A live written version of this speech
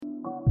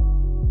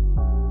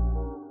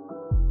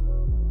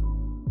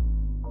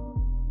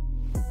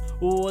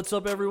What's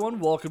up, everyone?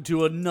 Welcome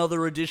to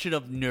another edition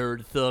of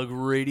Nerd Thug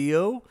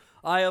Radio.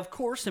 I, of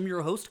course, am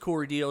your host,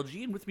 Corey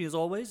DLG, and with me, as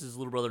always, is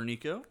little brother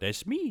Nico.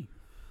 That's me.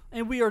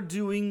 And we are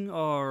doing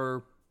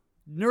our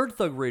Nerd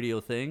Thug Radio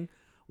thing,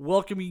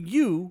 welcoming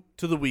you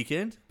to the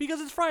weekend,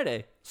 because it's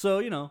Friday. So,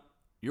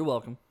 you're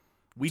welcome.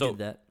 We did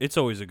that. It's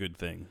always a good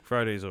thing.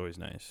 Friday's always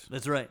nice.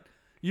 That's right.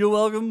 You're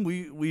welcome.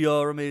 We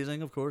are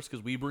amazing, of course,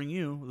 because we bring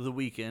you the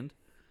weekend.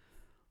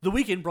 The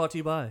weekend brought to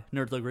you by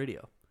Nerd Thug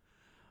Radio.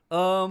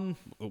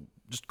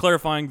 Just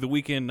clarifying, the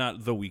weekend,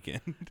 not the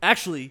weekend.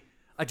 Actually,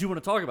 I do want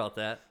to talk about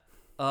that.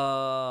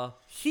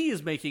 He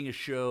is making a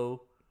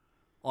show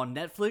on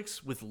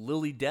Netflix with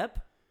Lily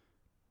Depp,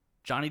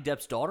 Johnny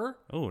Depp's daughter.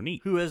 Oh,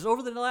 neat. Who has,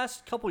 over the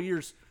last couple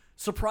years,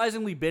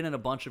 surprisingly been in a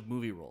bunch of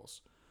movie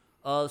roles.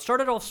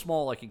 Started off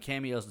small, like in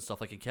cameos and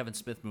stuff, like in Kevin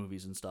Smith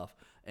movies and stuff.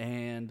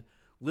 And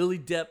Lily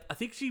Depp, I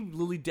think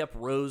Lily Depp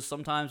Rose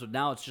sometimes, but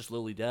now it's just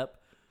Lily Depp.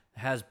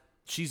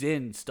 She's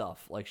in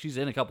stuff. Like, she's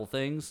in a couple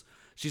things.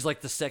 She's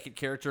like the second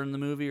character in the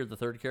movie or the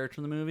third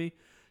character in the movie.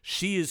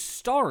 She is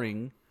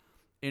starring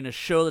in a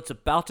show that's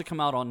about to come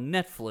out on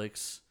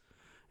Netflix,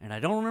 and I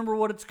don't remember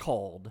what it's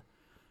called,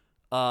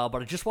 but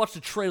I just watched a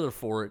trailer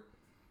for it.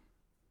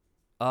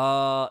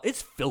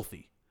 It's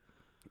filthy.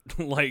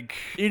 Like,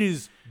 it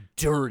is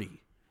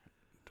dirty.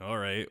 All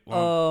right.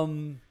 Well,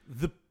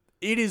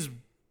 It is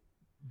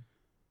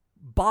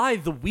by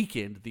The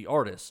Weeknd, the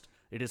artist.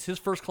 It is his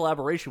first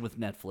collaboration with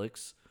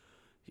Netflix.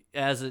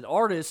 As an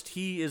artist,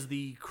 he is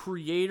the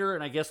creator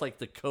and I guess like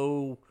the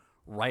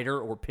co-writer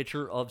or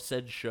pitcher of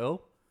said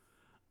show.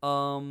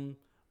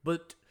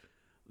 But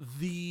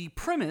the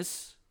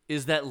premise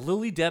is that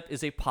Lily Depp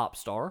is a pop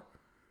star,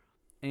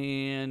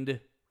 and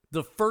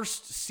the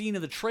first scene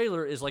of the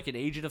trailer is like an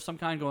agent of some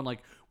kind going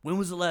like, when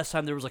was the last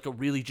time there was like a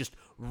really just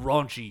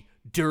raunchy,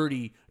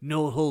 dirty,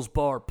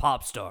 no-holds-barred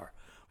pop star?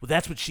 Well,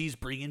 that's what she's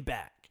bringing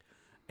back.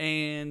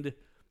 And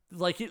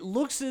like, it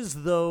looks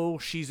as though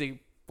she's a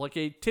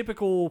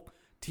typical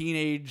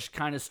teenage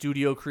kind of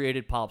studio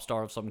created pop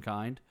star of some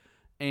kind.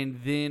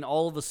 And then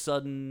all of a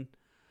sudden,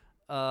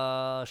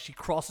 she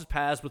crosses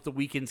paths with The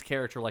Weeknd's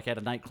character, like at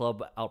a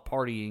nightclub out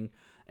partying.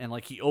 And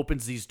like, he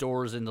opens these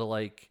doors into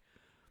like,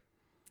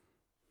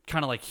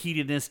 kind of like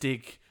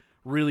hedonistic,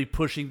 really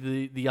pushing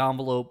the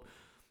envelope.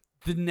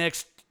 The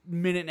next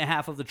minute and a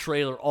half of the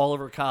trailer, all of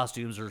her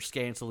costumes are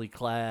scantily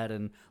clad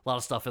and a lot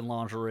of stuff in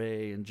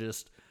lingerie and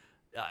just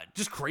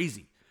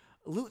crazy.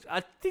 I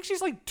think she's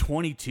like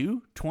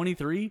 22,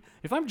 23.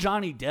 If I'm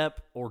Johnny Depp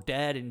or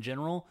Dad in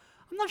general,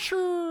 I'm not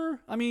sure.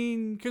 I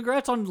mean,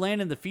 congrats on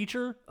landing the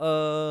feature.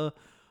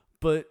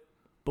 But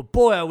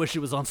boy, I wish it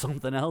was on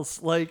something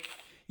else. Like,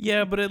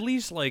 yeah, but at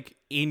least like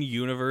in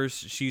universe,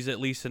 she's at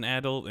least an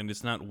adult, and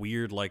it's not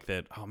weird like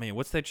that. Oh man,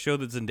 what's that show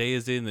that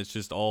Zendaya's in? That's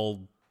just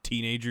all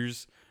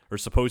teenagers or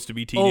supposed to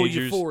be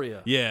teenagers. Oh,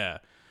 Euphoria. Yeah.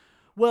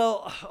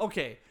 Well,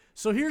 okay.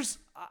 So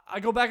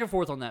I go back and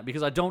forth on that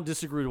because I don't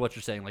disagree with what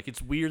you're saying. Like,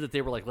 it's weird that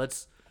they were like,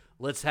 let's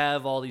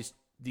have all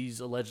these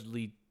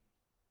allegedly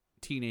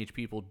teenage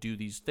people do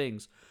these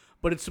things,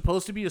 but it's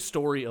supposed to be a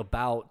story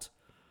about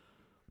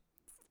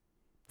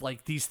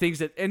like these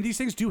things these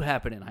things do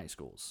happen in high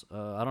schools.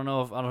 I don't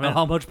know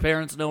how much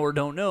parents know or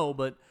don't know,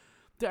 but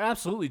they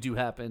absolutely do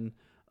happen.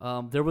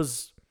 There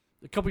was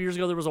a couple years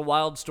ago, there was a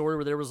wild story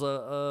where there was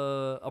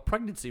a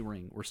pregnancy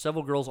ring where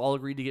several girls all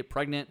agreed to get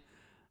pregnant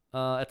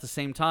at the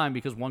same time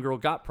because one girl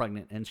got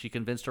pregnant and she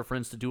convinced her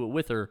friends to do it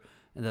with her,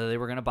 and that they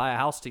were going to buy a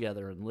house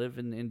together and live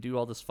and do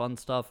all this fun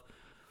stuff.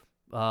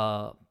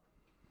 Note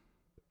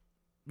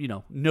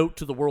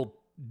to the world,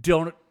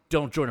 don't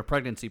join a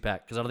pregnancy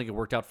pact, because I don't think it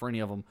worked out for any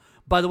of them.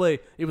 By the way,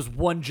 it was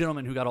one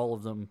gentleman who got all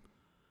of them.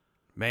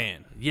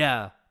 Man.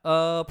 Yeah.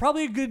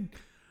 Probably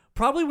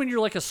when you're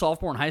like a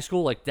sophomore in high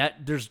school, like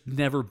that, there's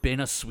never been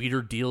a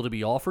sweeter deal to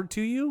be offered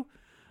to you.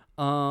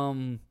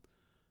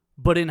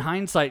 But in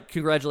hindsight,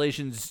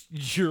 congratulations,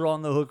 you're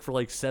on the hook for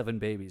like 7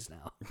 babies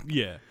now.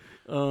 Yeah.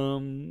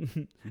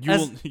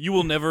 You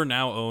will never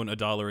now own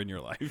 $1 in your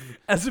life.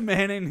 As a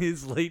man in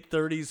his late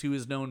 30s who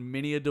has known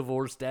many a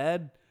divorced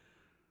dad,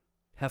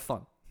 have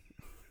fun.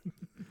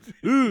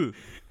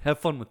 Have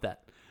fun with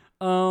that.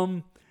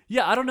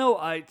 Yeah, I don't know.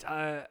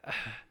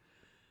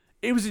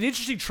 It was an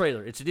interesting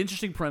trailer. It's an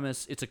interesting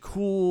premise. It's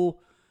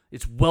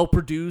it's well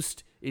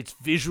produced. It's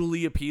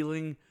visually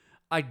appealing.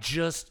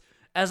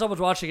 As I was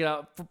watching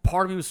it,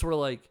 part of me was sort of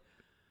like,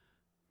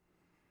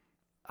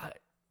 I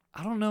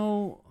don't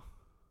know.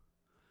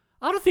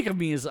 I don't think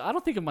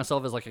of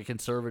myself as like a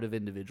conservative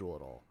individual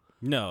at all.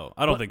 No,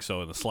 I don't think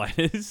so in the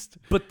slightest.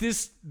 But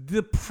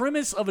the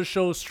premise of a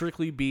show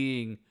strictly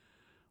being,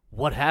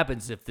 what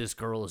happens if this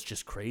girl is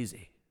just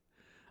crazy?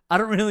 I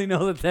don't really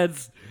know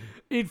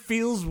it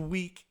feels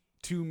weak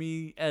to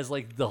me as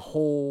like the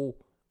whole.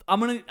 I'm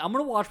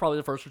gonna watch probably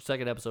the first or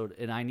second episode,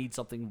 and I need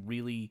something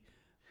really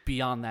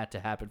beyond that to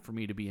happen for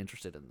me to be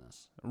interested in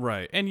this.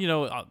 Right. And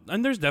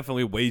and there's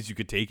definitely ways you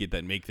could take it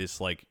that make this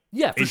like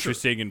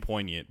interesting and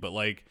poignant, but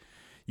like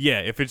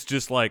Yeah, if it's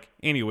just like,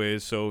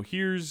 anyways, so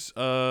here's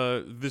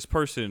this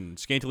person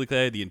scantily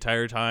clad the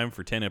entire time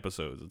for 10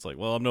 episodes. It's like,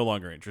 well, I'm no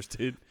longer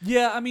interested.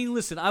 Yeah, I mean,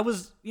 listen, I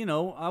was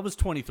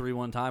 23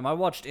 one time. I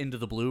watched Into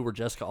the Blue, where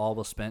Jessica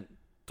Alba spent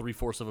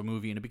 3/4 of a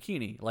movie in a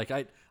bikini. Like,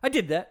 I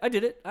did that. I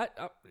did it.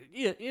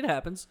 Yeah, it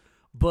happens.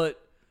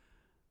 But,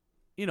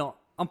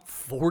 I'm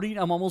 40.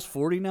 I'm almost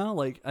 40 now.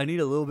 Like, I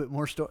need a little bit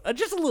more story.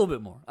 Just a little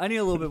bit more. I need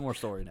a little bit more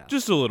story now.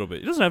 Just a little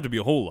bit. It doesn't have to be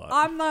a whole lot.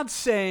 I'm not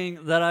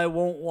saying that I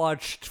won't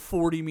watch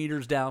 40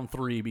 Meters Down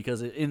 3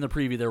 because in the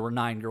preview there were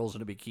 9 girls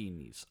in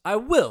bikinis. I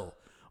will.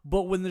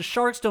 But when the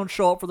sharks don't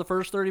show up for the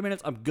first 30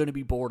 minutes, I'm going to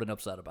be bored and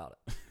upset about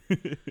it.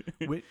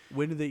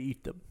 when do they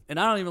eat them? And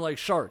I don't even like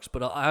sharks,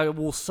 but I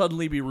will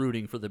suddenly be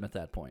rooting for them at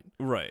that point.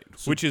 Right.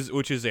 Which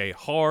is a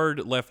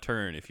hard left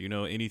turn if you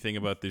know anything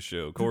about this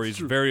show. Corey's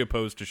very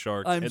opposed to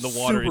sharks and the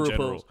water in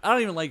general. Opposed. I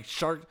don't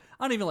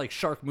even like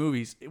shark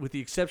movies, with the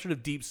exception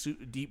of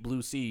Deep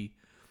Blue Sea,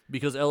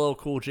 because LL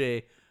Cool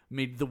J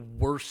made the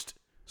worst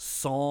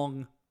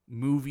song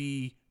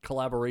movie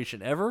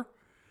collaboration ever.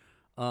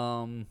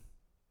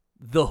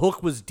 The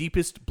hook was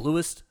deepest,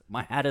 bluest.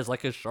 My hat is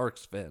like a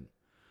shark's fin.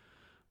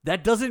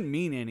 That doesn't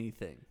mean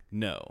anything.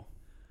 No.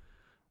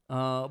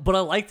 But I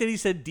like that he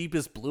said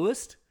deepest,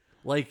 bluest.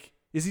 Like,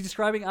 is he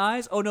describing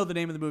eyes? Oh, no, the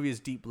name of the movie is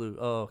Deep Blue.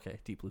 Oh, okay.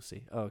 Deep Blue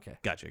Sea. Oh, okay.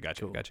 Gotcha.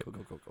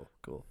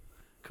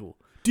 Cool.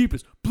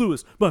 Deepest,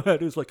 bluest. My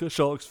hat is like a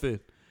shark's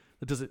fin.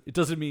 It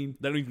doesn't mean...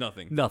 That means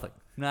nothing. Nothing.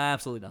 No,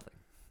 absolutely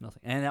nothing.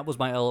 And that was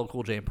my LL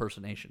Cool J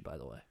impersonation, by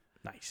the way.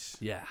 Nice.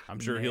 Yeah. I'm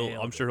sure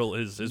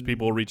his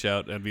people will reach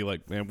out and be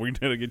like, man, we're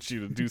gonna get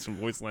you to do some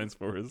voice lines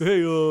for us.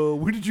 Hey,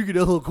 when did you get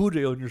LL Cool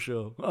J on your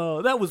show?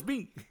 That was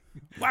me.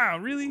 Wow,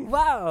 really?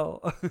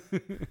 Wow.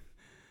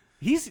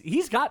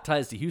 He's got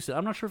ties to Houston.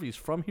 I'm not sure if he's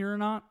from here or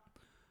not.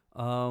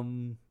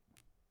 One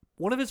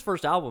of his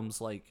first albums,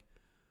 like,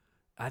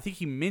 I think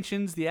he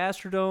mentions the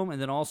Astrodome,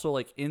 and then also,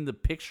 like, in the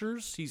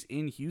pictures, he's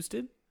in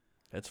Houston.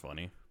 That's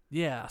funny.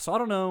 Yeah, so I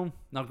don't know.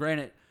 Now,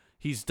 granted,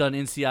 he's done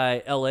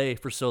NCI LA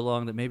for so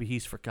long that maybe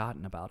he's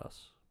forgotten about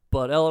us.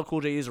 But LL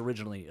Cool J is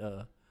originally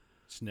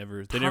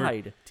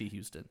tied to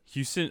Houston.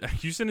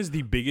 Houston is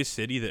the biggest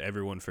city that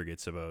everyone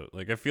forgets about.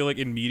 Like, I feel like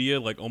in media,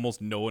 like,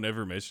 almost no one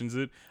ever mentions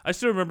it. I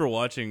still remember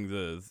watching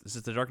the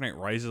Dark Knight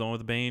Rises on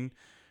with Bane.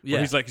 Yeah.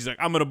 He's like,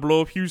 I'm gonna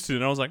blow up Houston,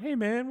 and I was like, hey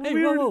man,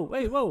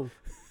 whoa.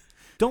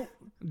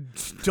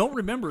 Don't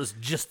remember us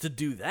just to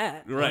do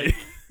that. Right.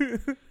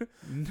 Like,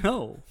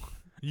 no.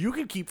 You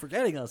can keep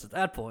forgetting us at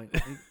that point.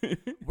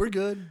 We're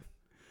good.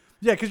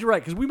 Yeah, because you're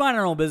right. Because we mind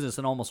our own business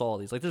in almost all of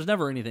these. Like, there's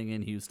never anything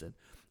in Houston.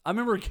 I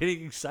remember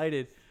getting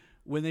excited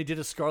when they did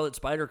a Scarlet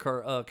Spider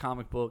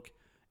comic book,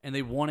 and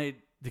they wanted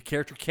the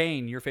character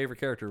Kane, your favorite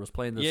character, was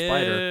playing the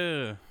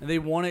spider. And they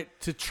wanted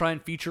to try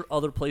and feature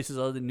other places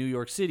other than New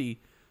York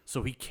City,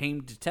 so he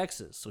came to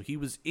Texas. So he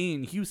was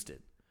in Houston.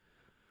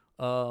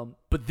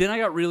 But then I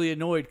got really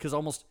annoyed because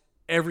almost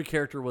every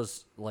character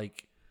was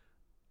like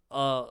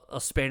a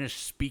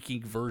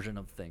Spanish-speaking version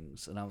of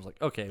things. And I was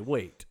like, okay,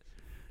 wait.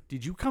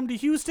 Did you come to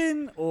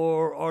Houston,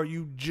 or are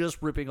you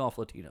just ripping off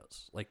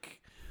Latinos?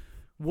 Like,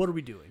 what are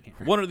we doing here?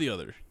 One or the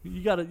other.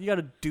 You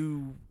gotta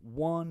do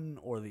one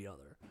or the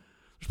other.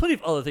 There's plenty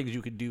of other things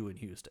you can do in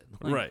Houston.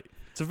 Like, right.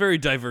 It's a very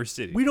diverse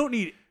city. We don't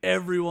need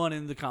everyone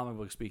in the comic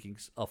book speaking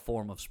a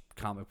form of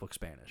comic book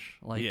Spanish.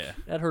 Like,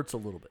 that hurts a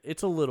little bit.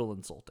 It's a little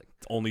insulting.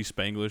 It's only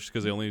Spanglish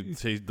because they only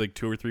say like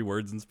 2 or 3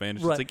 words in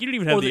Spanish. Right. It's like you don't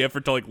even have the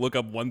effort to like look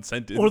up one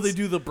sentence. Or they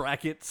do the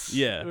brackets.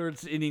 Yeah. Or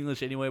it's in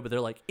English anyway, but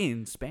they're like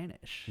in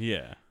Spanish.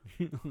 Yeah.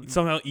 It's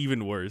somehow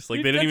even worse.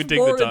 Like they didn't even take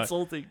the time.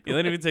 Insulting. Yeah,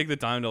 they didn't even take the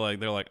time to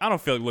like. They're like, I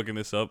don't feel like looking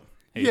this up.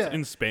 Hey, it's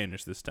in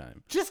Spanish this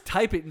time. Just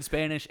type it in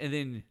Spanish and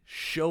then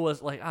show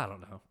us. Like, I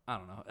don't know.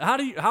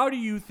 How do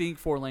you think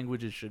 4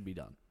 languages should be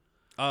done?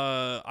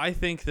 I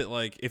think that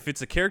like if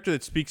it's a character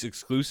that speaks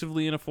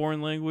exclusively in a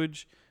foreign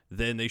language,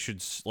 then they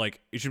should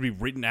like it should be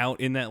written out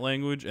in that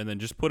language and then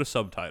just put a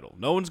subtitle.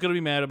 No one's gonna be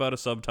mad about a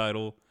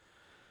subtitle.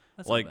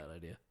 That's like, not a bad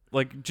idea.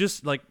 Like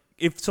just like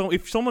if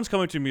someone's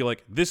coming to me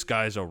like this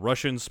guy's a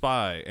Russian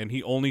spy and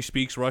he only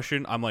speaks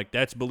Russian, I'm like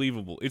that's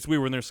believable. It's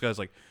weird when there's guys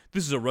like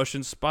this is a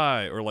Russian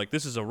spy or like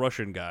this is a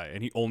Russian guy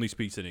and he only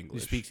speaks in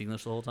English. He speaks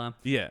English the whole time.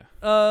 Yeah.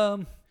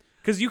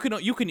 Because you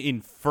can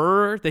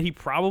infer that he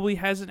probably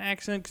has an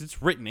accent because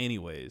it's written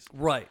anyways.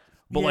 Right.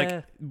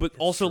 But but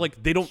also true.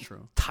 Like they don't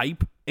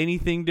type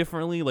anything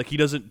differently. Like he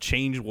doesn't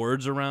change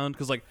words around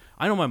because like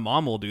I know my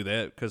mom will do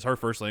that because her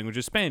first language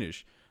is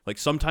Spanish. Like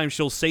sometimes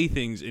she'll say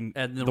things in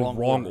the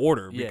wrong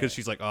order because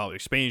she's like, oh, the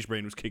Spanish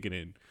brain was kicking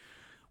in.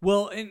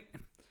 Well, and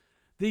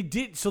they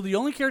did. So there's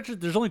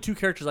only 2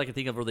 characters I can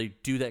think of where they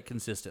do that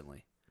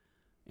consistently,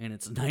 and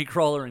it's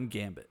Nightcrawler and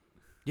Gambit.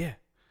 Yeah,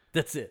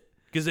 that's it.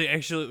 Because they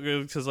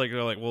actually, because like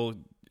they're like, well,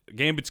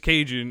 Gambit's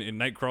Cajun and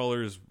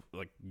Nightcrawler is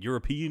like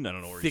European. I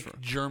don't know where he's from.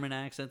 Thick German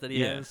accent that he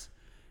has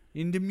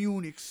in the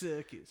Munich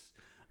circus.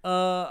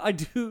 I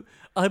do,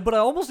 but I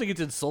almost think it's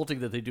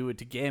insulting that they do it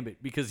to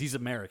Gambit because he's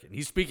American.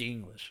 He's speaking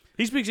English.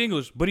 He speaks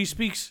English, but he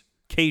speaks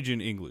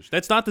Cajun English.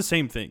 That's not the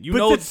same thing. You but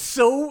know, it's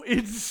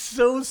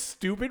so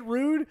stupid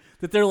rude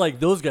that they're like,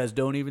 those guys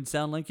don't even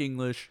sound like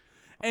English.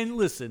 And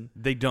listen,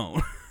 they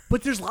don't.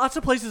 but there's lots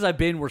of places I've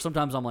been where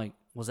sometimes I'm like,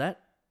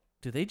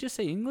 did they just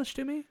say English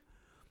to me?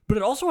 But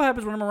it also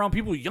happens when I'm around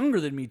people younger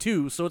than me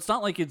too, so it's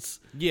not like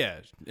it's... Yeah.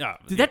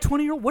 Did that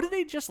 20-year-old... What did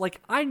they just...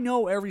 Like, I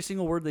know every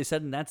single word they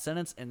said in that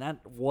sentence, and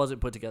that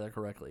wasn't put together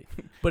correctly.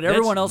 But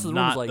everyone else in the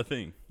room was like,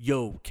 thing.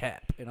 yo,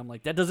 Cap. And I'm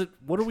like, that doesn't...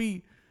 What are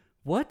we...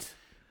 What?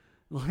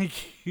 Like...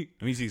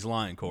 It means he's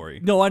lying,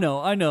 Corey. No, I know.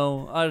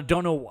 I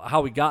don't know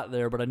how we got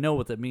there, but I know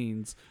what that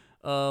means.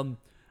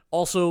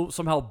 Also,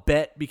 somehow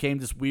bet became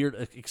this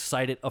weird,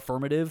 excited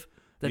affirmative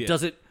that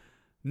doesn't...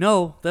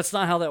 No, that's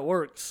not how that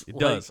works. It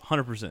does,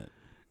 100%.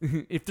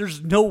 If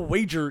there's no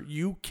wager,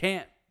 you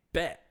can't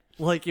bet.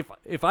 Like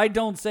if I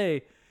don't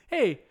say,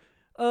 hey,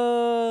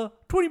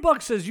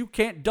 $20 says you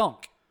can't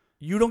dunk,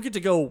 you don't get to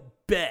go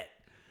bet.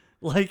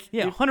 Like,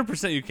 yeah,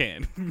 100% you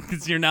can,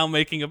 because you're now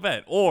making a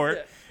bet. Or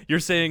you're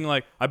saying,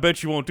 like, I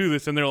bet you won't do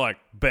this, and they're like,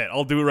 bet,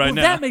 I'll do it right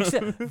now. That makes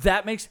sense.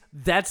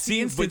 That's the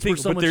instance where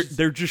someone... But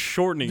they're just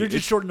shortening it. They're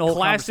just shortening the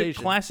whole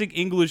conversation. Classic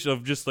English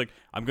of just, like,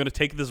 I'm going to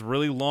take this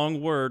really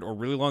long word or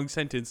really long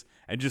sentence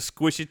and just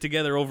squish it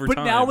together over time.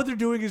 But now what they're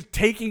doing is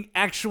taking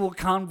actual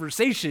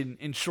conversation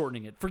and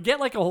shortening it. Forget,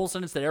 like, a whole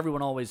sentence that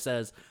everyone always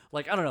says.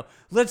 Like, I don't know.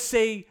 Let's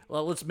say...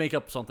 let's make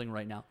up something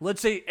right now.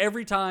 Let's say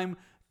every time...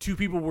 two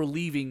people were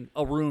leaving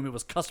a room, it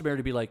was customary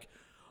to be like,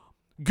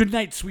 good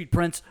night, sweet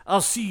prince.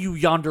 I'll see you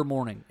yonder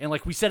morning. And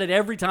like we said it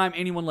every time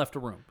anyone left a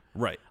room.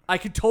 Right. I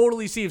could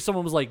totally see if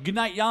someone was like, good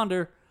night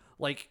yonder.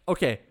 Like,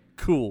 okay,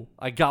 cool.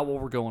 I got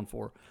what we're going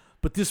for.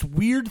 But this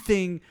weird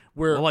thing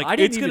where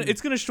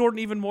it's gonna shorten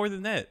even more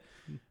than that.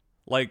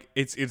 Like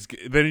then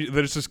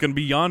it's just gonna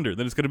be yonder.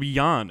 Then it's gonna be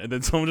yon, and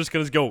then someone just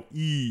gonna go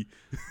e.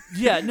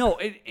 Yeah, no,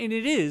 and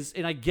it is,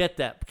 and I get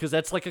that because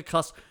that's like a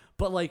cuss.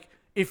 But like,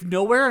 if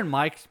nowhere in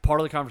my part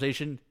of the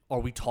conversation are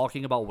we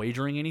talking about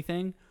wagering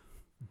anything,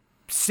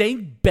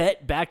 saying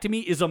bet back to me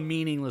is a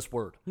meaningless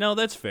word. No,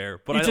 that's fair.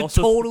 But it's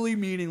a totally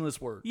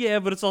meaningless word. Yeah,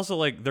 but it's also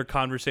like they're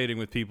conversating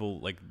with people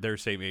like their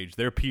same age.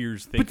 Their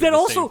peers think. But then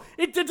also,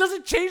 it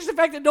doesn't change the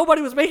fact that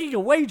nobody was making a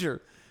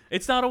wager.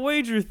 It's not a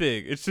wager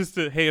thing. It's just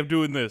hey, I'm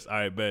doing this.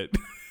 I bet.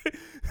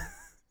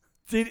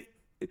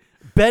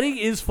 Betting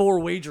is for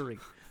wagering.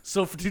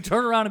 So to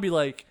turn around and be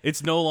like...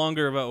 It's no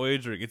longer about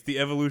wagering. It's the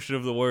evolution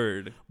of the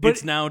word.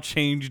 It's now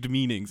changed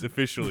meanings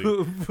officially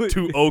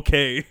to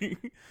okay.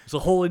 There's a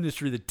whole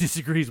industry that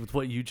disagrees with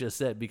what you just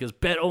said because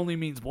bet only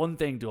means one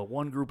thing to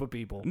one group of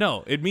people.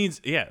 No, it means,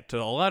 to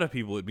a lot of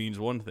people it means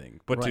one thing.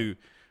 But right. to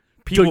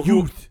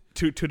people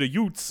to the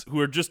youths who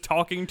are just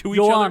talking to each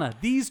Joanna, other...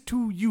 these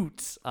two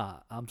youths...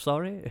 I'm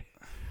sorry.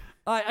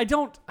 I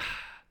don't...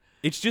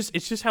 It's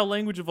just how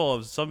language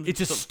evolves.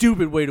 It's a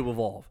stupid way to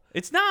evolve.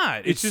 It's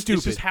not. It's just stupid.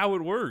 It's just how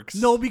it works.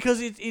 No, because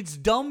it's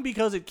dumb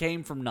because it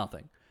came from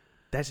nothing.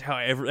 That's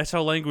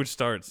how language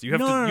starts. You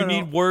have you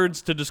need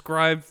words to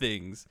describe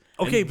things.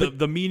 Okay, and but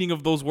the meaning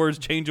of those words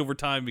change over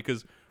time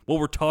because what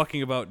we're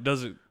talking about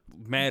doesn't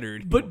matter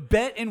anymore. But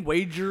bet and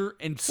wager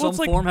in some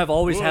form have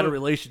always had a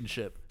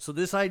relationship. So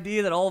this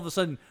idea that all of a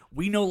sudden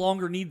we no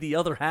longer need the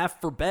other half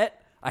for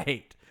bet, I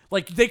hate.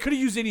 Like they could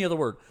have used any other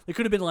word. They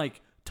could have been like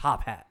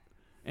top hat.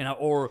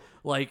 Or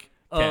like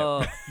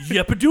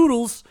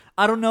yeppadoodles.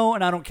 I don't know,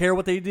 and I don't care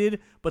what they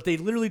did, but they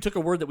literally took a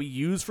word that we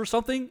use for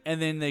something,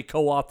 and then they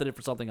co-opted it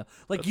for something else.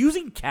 Like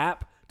using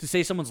cap to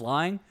say someone's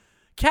lying,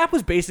 cap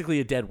was basically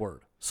a dead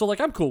word. So like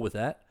I'm cool with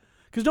that.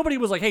 Because nobody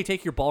was like, hey,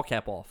 take your ball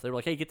cap off. They were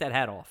like, hey, get that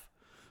hat off.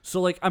 So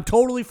like I'm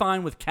totally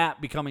fine with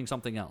cap becoming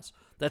something else.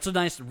 That's a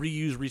nice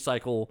reuse,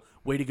 recycle,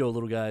 way to go,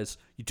 little guys.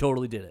 You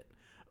totally did it.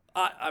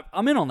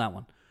 I'm in on that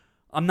one.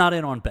 I'm not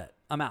in on bet.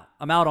 I'm out.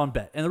 I'm out on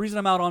bet. And the reason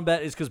I'm out on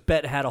bet is because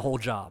bet had a whole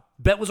job.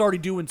 Bet was already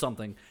doing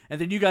something. And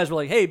then you guys were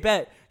like, hey,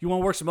 bet, you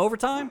want to work some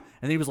overtime?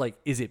 And then he was like,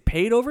 is it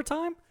paid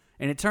overtime?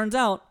 And it turns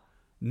out,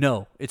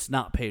 no, it's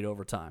not paid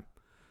overtime.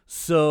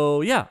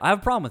 So, yeah, I have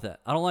a problem with that.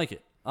 I don't like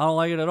it. I don't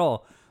like it at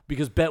all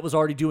because bet was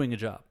already doing a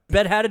job.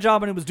 Bet had a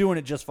job and it was doing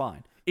it just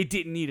fine. It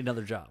didn't need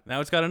another job. Now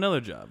it's got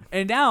another job.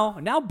 And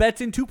now bet's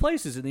in two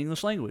places in the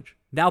English language.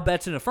 Now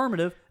bet's an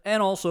affirmative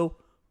and also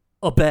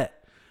a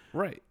bet.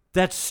 Right.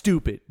 That's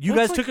stupid. You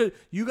guys took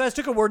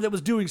a word that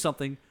was doing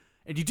something,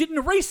 and you didn't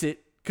erase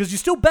it because you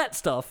still bet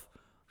stuff.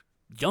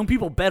 Young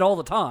people bet all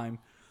the time,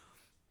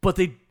 but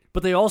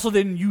they also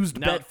then used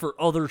bet for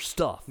other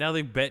stuff. Now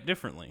they bet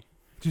differently.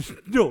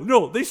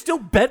 No, they still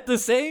bet the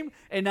same,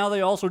 and now they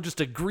also just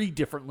agree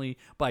differently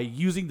by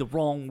using the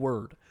wrong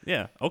word.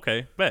 Yeah.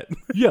 Okay. Bet.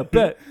 Yeah.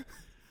 Bet.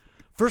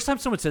 First time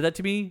someone said that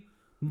to me,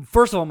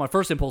 first of all, my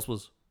first impulse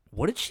was,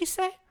 "What did she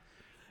say?"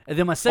 And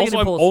then my second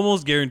impulse, I'm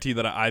almost guaranteed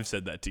that I've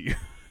said that to you.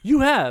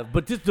 You have,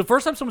 but the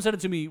first time someone said it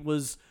to me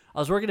was I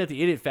was working at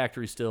the Idiot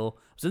Factory still.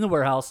 I was in the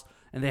warehouse,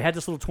 and they had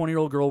this little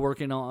 20-year-old girl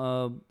working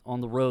on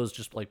the rows,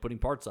 just like putting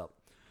parts up.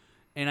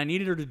 And I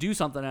needed her to do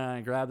something, and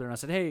I grabbed her, and I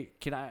said, hey,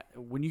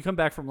 when you come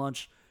back from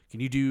lunch, can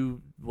you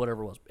do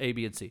whatever it was, A,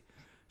 B, and C?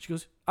 She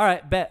goes, all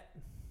right, bet.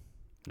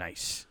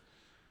 Nice.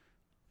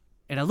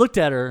 And I looked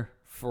at her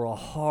for a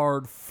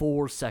hard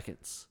 4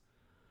 seconds.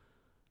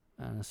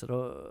 And I said,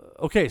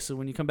 okay, so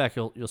when you come back,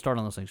 you'll start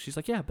on those things. She's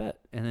like, yeah, bet.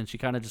 And then she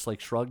kind of just like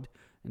shrugged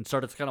and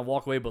started to kind of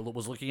walk away, but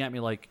was looking at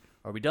me like,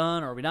 are we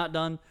done? Are we not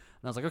done? And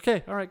I was like,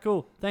 okay, all right,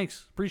 cool.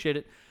 Thanks. Appreciate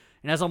it.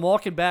 And as I'm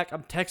walking back,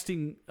 I'm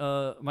texting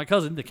my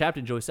cousin, the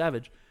captain, Joey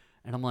Savage,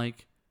 and I'm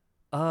like,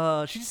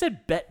 she just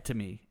said bet to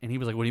me. And he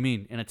was like, what do you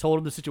mean? And I told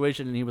him the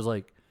situation, and he was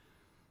like,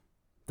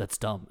 that's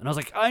dumb. And I was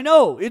like, I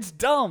know, it's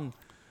dumb.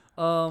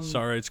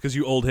 Sorry, it's because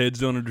you old heads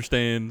don't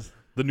understand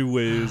the new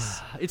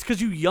ways. It's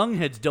because you young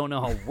heads don't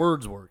know how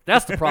words work.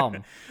 That's the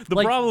problem. The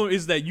problem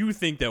is that you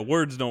think that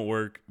words don't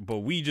work, but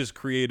we just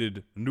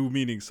created new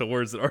meanings to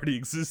words that already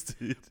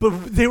existed.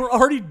 But they were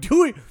already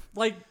doing,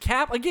 like,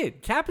 cap, again,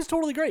 cap is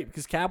totally great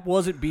because cap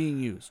wasn't being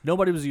used.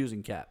 Nobody was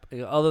using cap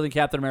other than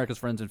Captain America's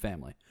friends and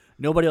family.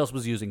 Nobody else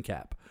was using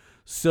cap.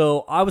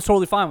 So I was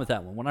totally fine with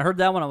that one. When I heard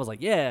that one, I was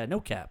like, yeah, no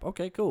cap.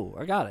 Okay, cool.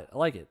 I got it. I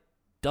like it.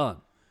 Done.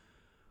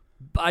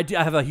 I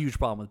have a huge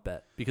problem with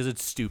bet because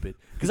it's stupid.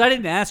 Because I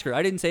didn't ask her.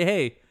 I didn't say,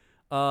 hey,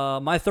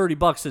 my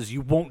 $30 says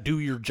you won't do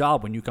your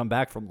job when you come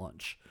back from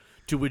lunch.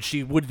 To which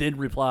she would then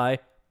reply,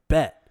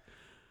 bet.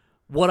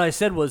 What I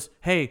said was,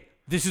 hey,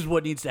 this is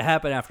what needs to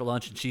happen after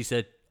lunch. And she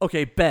said,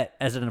 okay, bet,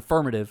 as an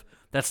affirmative.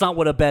 That's not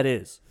what a bet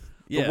is.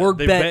 The word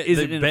bet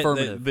isn't an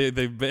affirmative.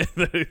 They bet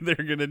they're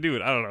going to do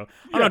it. I don't know.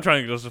 I'm not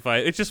trying to justify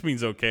it. It just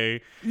means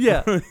okay.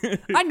 Yeah.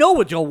 I know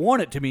what y'all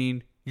want it to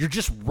mean. You're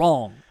just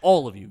wrong.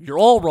 All of you. You're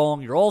all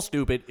wrong. You're all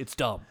stupid. It's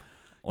dumb.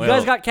 You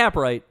guys got cap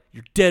right.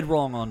 You're dead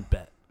wrong on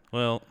bet.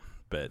 Well,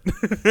 bet.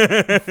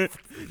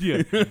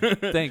 Yeah.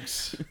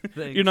 Thanks.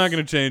 You're not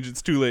going to change.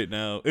 It's too late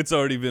now. It's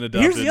already been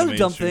adopted in the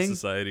mainstream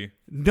society.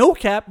 No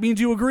cap means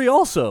you agree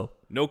also.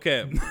 No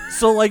cap.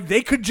 So, like,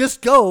 they could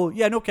just go,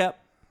 yeah, no cap.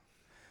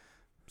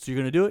 So you're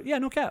going to do it? Yeah,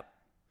 no cap.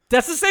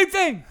 That's the same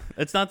thing.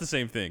 It's not the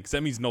same thing because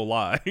that means no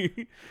lie.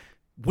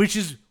 Which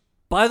is,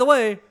 by the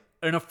way,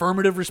 an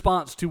affirmative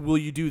response to will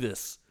you do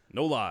this?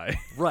 No lie.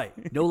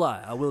 Right. No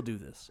lie. I will do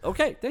this.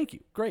 Okay. Thank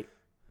you. Great.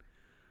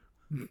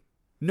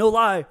 No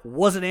lie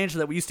was an answer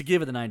that we used to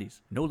give in the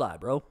 90s. No lie,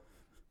 bro.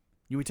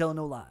 You would tell a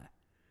no lie.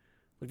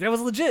 Like, that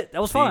was legit.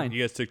 That was fine.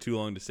 You guys took too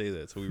long to say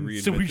that, so we reinvented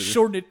it. So we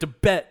shortened it to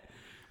bet.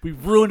 We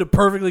ruined a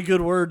perfectly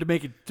good word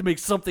to make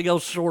something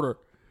else shorter.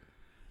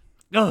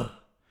 Ugh.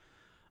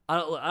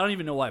 I don't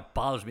even know why it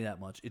bothers me that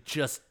much. It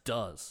just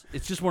does.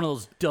 It's just one of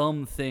those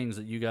dumb things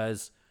that you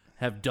guys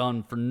have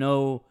done for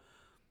no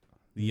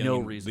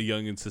reason. The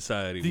young in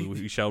society,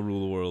 we shall rule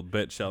the world.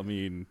 Bet shall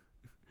mean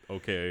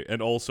okay,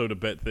 and also to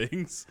bet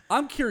things.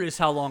 I'm curious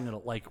how long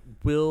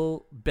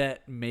will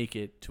bet make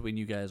it to when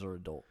you guys are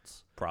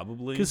adults?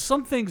 Probably. Because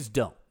some things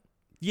don't.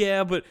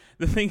 Yeah, but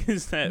the thing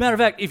is that... Matter of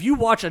fact, if you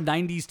watch a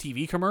 90s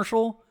TV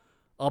commercial,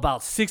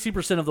 about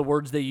 60% of the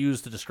words they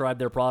use to describe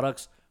their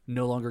products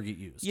no longer get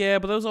used. Yeah,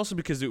 but that was also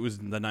because it was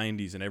the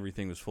 90s and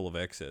everything was full of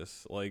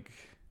excess. Like...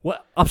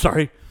 What? I'm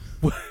sorry.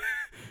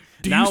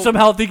 Do you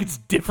somehow think it's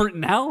different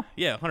now?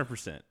 Yeah,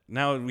 100%.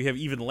 Now we have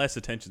even less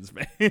attention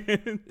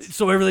span.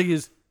 So everything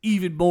is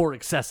even more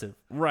excessive.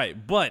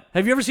 Right, but...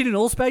 Have you ever seen an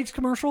Old Spice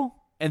commercial?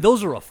 And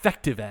those are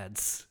effective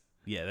ads.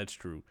 Yeah, that's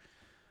true.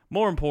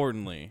 More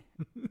importantly,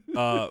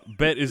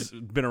 bet has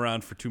been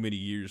around for too many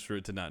years for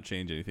it to not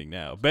change anything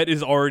now. Bet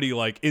is already,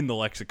 like, in the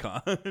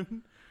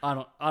lexicon.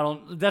 I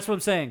don't... That's what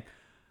I'm saying.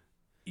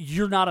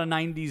 You're not a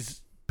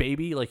 90s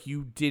baby. Like,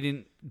 you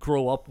didn't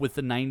grow up with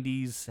the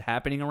 90s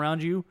happening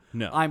around you.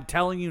 No. I'm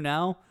telling you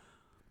now,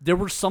 there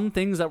were some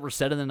things that were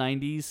said in the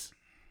 90s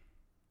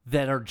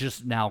that are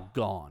just now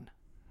gone.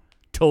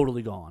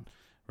 Totally gone.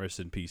 Rest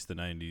in peace, the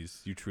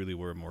 90s. You truly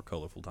were a more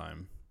colorful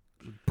time.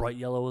 Bright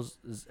yellow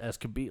as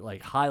could be.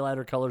 Like,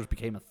 highlighter colors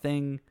became a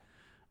thing.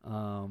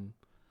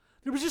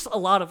 There was just a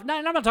lot of...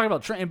 I'm not talking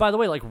about... And by the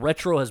way, like,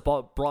 retro has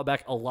brought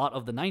back a lot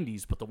of the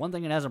 90s, but the one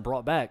thing it hasn't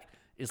brought back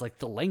is, like,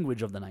 the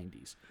language of the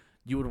 90s.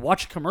 You would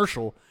watch a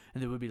commercial,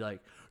 and it would be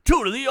like,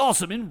 totally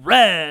awesome and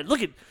rad.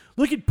 Look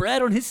at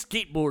Brad on his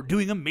skateboard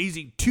doing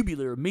amazing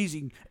tubular,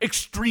 amazing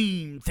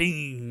extreme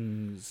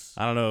things.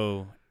 I don't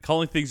know.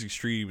 Calling things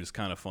extreme is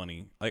kind of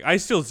funny. Like, I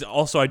do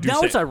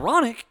now it's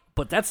ironic,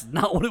 but that's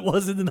not what it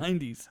was in the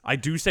 90s. I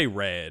do say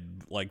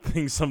rad, like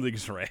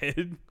something's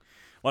rad.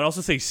 Well, I also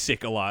say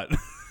sick a lot.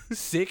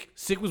 Sick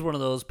was one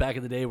of those back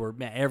in the day where,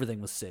 man, everything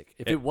was sick.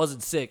 If it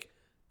wasn't sick,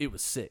 it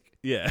was sick.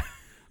 Yeah.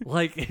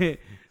 Like,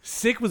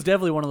 sick was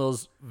definitely one of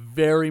those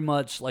very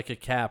much like a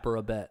cap or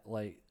a bet.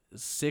 Like,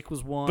 sick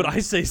was one. But I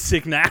say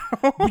sick now.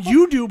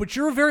 You do, but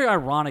you're a very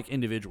ironic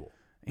individual.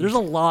 There's a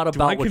lot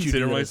about what you do.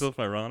 Do I consider myself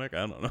ironic?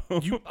 I don't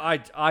know.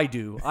 I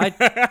do.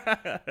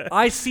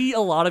 I see a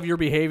lot of your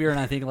behavior, and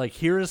I think, like,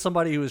 here is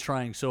somebody who is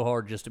trying so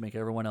hard just to make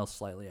everyone else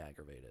slightly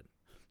aggravated.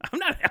 I'm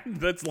not.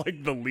 That's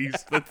like the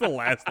least. That's the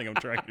last thing I'm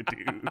trying to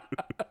do.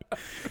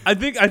 I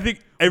think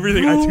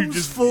everything Rooms I do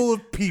just full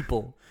of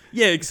people.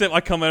 Yeah, except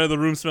I come out of the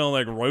room smelling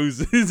like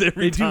roses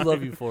every time. They do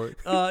love you for it.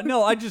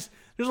 No, there's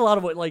a lot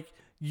of what, like,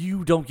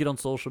 you don't get on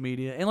social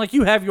media, and like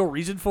you have your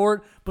reason for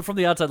it, but from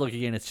the outside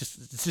looking in, it's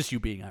just you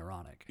being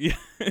ironic. Yeah,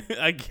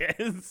 I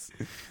guess.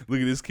 Look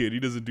at this kid; he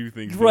doesn't do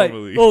things Right?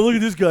 normally. Oh, look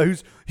at this guy.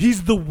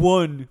 He's the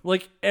one.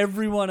 Like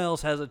everyone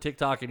else has a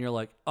TikTok, and you're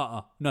like,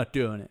 not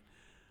doing it.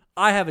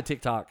 I have a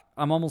TikTok.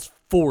 I'm almost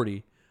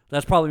 40.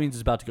 That probably means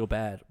it's about to go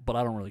bad, but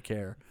I don't really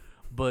care.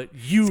 But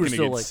you were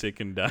still get like sick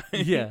and die.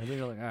 yeah,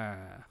 they're like,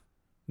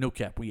 no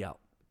cap, we out.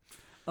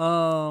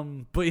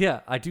 But yeah,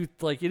 I do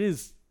like it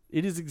is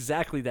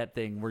exactly that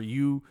thing where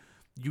you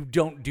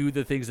don't do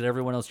the things that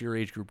everyone else in your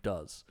age group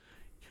does.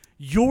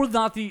 You're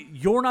not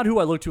who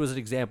I look to as an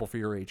example for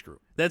your age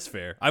group. That's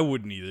fair. I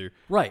wouldn't either.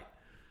 Right.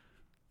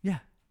 Yeah,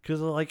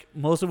 because like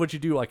most of what you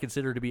do, I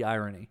consider to be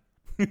irony.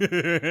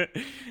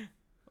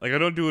 Like I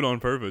don't do it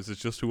on purpose.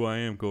 It's just who I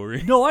am,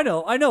 Corey. No, I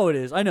know it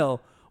is. I know,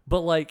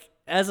 but like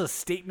as a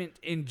statement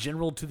in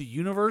general to the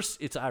universe,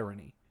 it's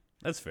irony.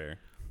 That's fair.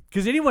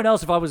 Because anyone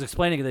else, if I was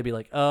explaining it, they'd be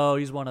like, "Oh,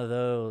 he's one of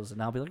those,"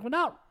 and I'll be like, "Well,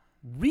 not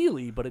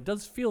really, but it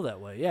does feel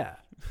that way." Yeah.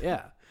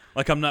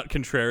 Like I'm not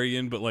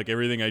contrarian, but like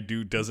everything I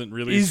do doesn't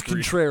really Is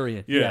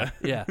contrarian. Yeah.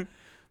 Yeah.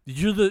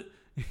 You're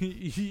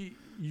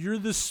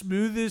the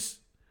smoothest.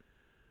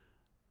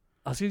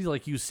 I was gonna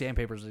like use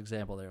sandpaper as an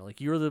example there. Like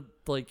you're the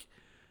like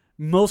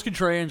most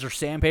contrarians are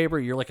sandpaper.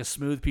 You're like a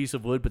smooth piece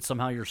of wood, but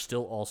somehow you're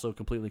still also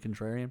completely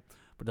contrarian.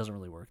 But it doesn't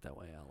really work that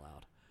way out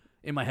loud.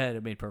 In my head,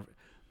 it made perfect.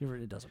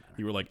 It doesn't matter.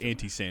 You were like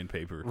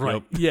anti-sandpaper. Right.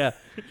 Yep. Yeah.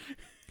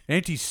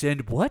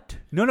 Anti-sand what?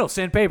 No,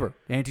 sandpaper.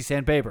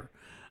 Anti-sandpaper.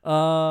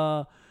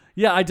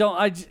 Yeah, I don't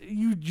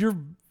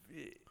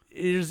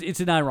it's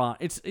an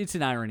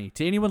irony.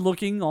 To anyone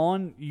looking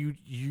on,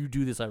 you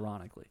do this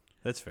ironically.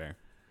 That's fair.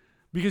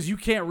 Because you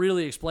can't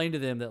really explain to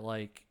them that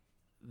like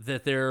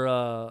that they're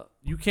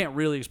you can't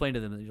really explain to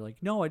them that you're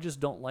like, "No, I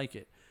just don't like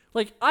it."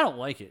 Like, I don't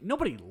like it.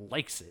 Nobody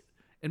likes it.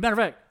 And matter of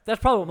fact,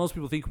 that's probably what most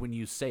people think when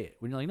you say it.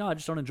 When you're like, "No, I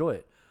just don't enjoy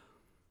it."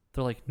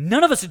 They're like,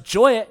 "None of us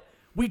enjoy it.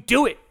 We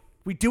do it.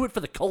 We do it for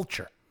the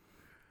culture."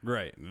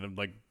 Right. And I'm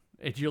like,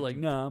 and you're like,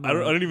 "Nah, I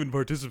don't even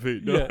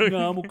participate. No. Yeah,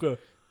 no, I'm okay.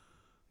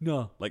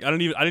 No." Like I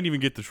didn't even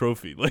get the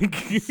trophy. Like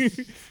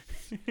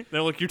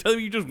they're like, "You're telling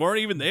me you just weren't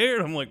even there?"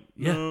 And I'm like,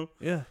 "No."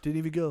 Yeah, didn't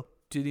even go.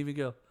 I didn't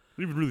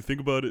even really think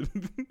about it.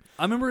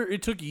 I remember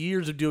it took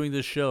years of doing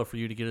this show for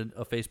you to get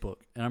a Facebook.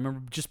 And I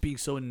remember just being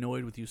so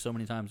annoyed with you so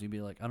many times. You'd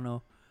be like, "I don't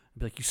know." I'd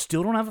be like, "You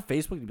still don't have a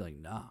Facebook?" You'd be like,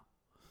 "Nah."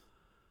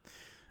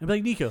 I'd be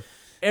like, "Nico,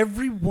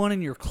 everyone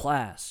in your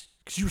class,"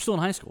 because you were still in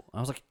high school.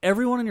 I was like,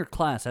 "Everyone in your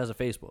class has a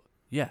Facebook."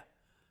 "Yeah."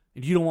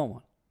 "And you don't want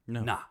one?"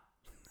 No. "Nah."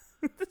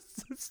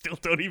 Still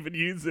don't even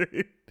use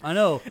it. I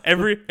know.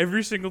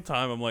 Every single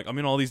time I'm like, I'm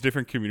in all these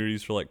different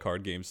communities for like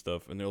card game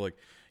stuff, and they're like,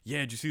 "Yeah,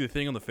 did you see the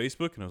thing on the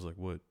Facebook?" And I was like,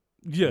 "What?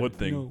 Yeah. What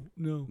thing?"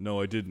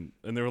 No, I didn't.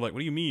 And they were like, "What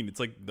do you mean? It's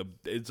like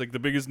the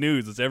biggest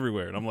news. It's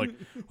everywhere." And I'm like,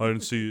 "I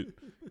didn't see it.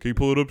 Can you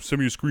pull it up?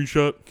 Send me a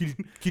screenshot."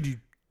 Could you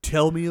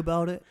tell me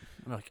about it?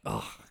 I'm like,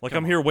 "Oh, like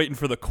I'm here waiting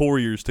for the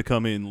couriers to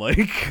come in."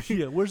 Like,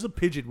 yeah, where's the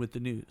pigeon with the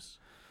news?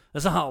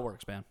 That's not how it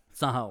works, man.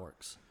 It's not how it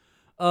works.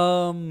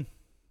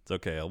 It's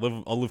okay.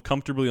 I'll live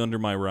comfortably under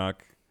my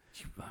rock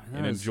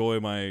and enjoy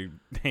my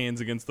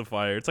hands against the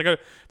fire. It's like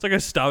I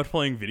stopped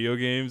playing video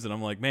games, and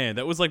I'm like, man,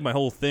 that was like my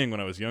whole thing when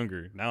I was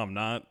younger. Now I'm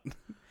not.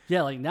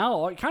 Yeah, like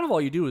now, kind of all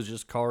you do is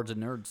just cards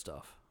and nerd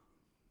stuff.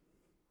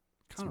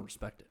 Kind of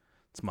respect it.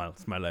 It's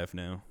my life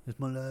now. It's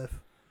my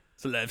life.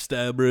 It's a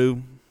lifestyle,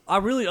 bro. I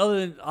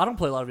don't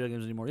play a lot of video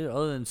games anymore either.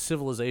 Other than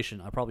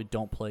Civilization, I probably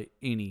don't play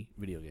any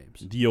video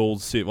games. The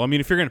old Civ. Well, I mean,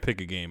 if you're gonna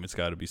pick a game, it's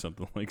got to be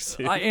something like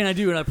Civ. I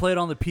do, and I play it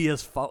on the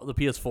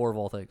PS4 of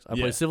all things. I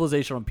play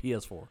Civilization on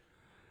PS4,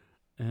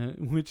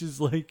 which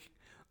is like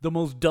the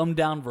most dumbed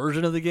down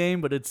version of the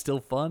game, but it's still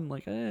fun.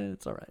 Like,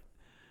 it's all right.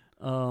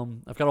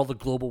 I've got all the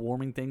global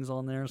warming things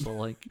on there, so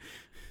like,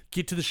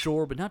 get to the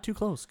shore, but not too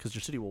close because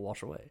your city will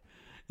wash away.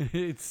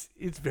 It's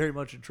very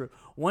much true.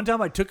 One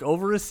time I took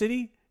over a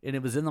city, and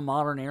it was in the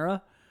modern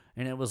era,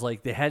 and it was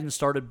like they hadn't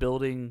started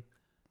building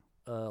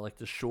like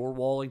the shore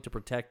walling to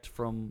protect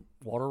from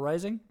water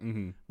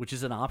rising, which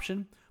is an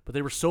option. But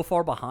they were so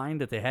far behind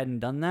that they hadn't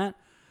done that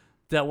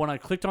when I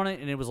clicked on it,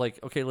 and it was like,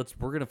 okay,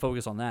 we're gonna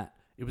focus on that.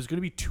 It was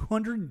gonna be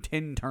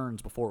 210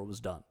 turns before it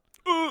was done.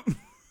 I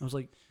was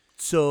like,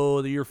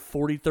 so the year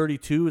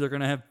 4032, they're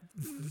gonna have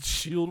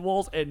shield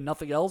walls and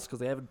nothing else because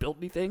they haven't built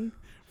anything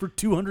for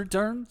 200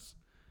 turns.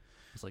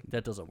 It's like,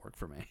 that doesn't work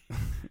for me.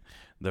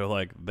 They're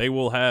like, they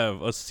will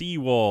have a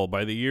seawall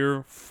by the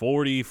year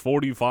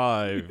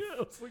 4045.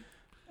 Yeah, it's like,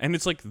 and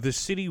it's like, the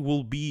city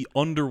will be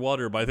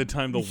underwater by the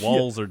time the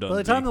walls are done. By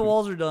the time the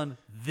walls are done,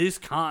 this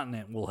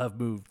continent will have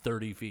moved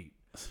 30 feet.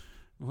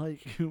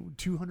 Like,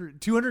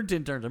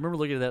 210 turns. I remember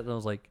looking at that and I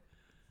was like,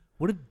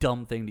 what a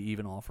dumb thing to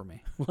even offer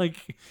me.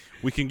 Like,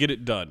 we can get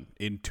it done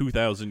in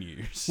 2,000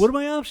 years. What are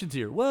my options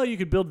here? Well, you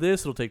could build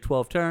this. It'll take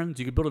 12 turns.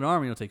 You could build an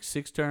army. It'll take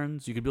 6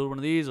 turns. You could build one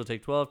of these. It'll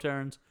take 12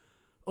 turns.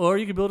 Or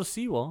you could build a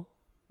seawall.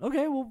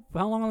 Okay, well,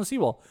 how long on the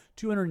seawall?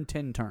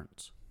 210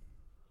 turns.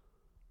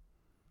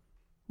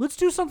 Let's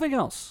do something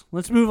else.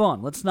 Let's move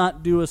on. Let's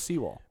not do a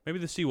seawall. Maybe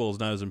the seawall is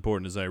not as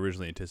important as I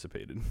originally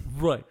anticipated.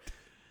 Right.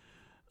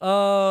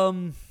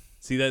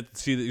 See,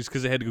 it's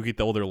because they had to go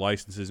get all their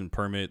licenses and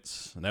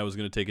permits, and that was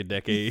going to take a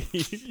decade.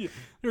 They're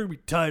going to be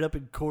tied up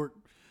in court.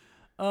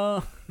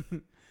 Then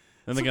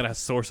they got to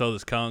source all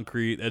this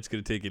concrete. That's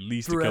going to take at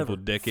least a couple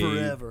of decades.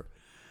 Forever.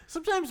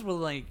 Sometimes we're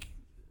like...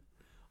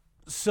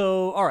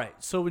 So, all right.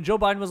 So when Joe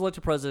Biden was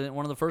elected president,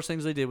 one of the first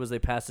things they did was they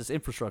passed this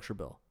infrastructure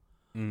bill.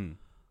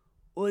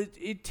 Well,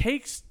 it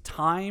takes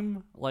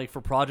time, like,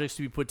 for projects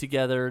to be put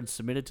together and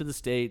submitted to the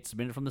state,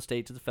 submitted from the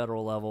state to the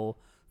federal level.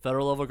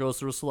 Federal level goes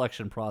through a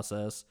selection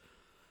process,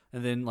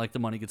 and then, like, the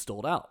money gets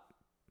doled out.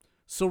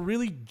 So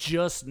really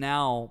just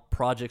now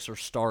projects are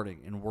starting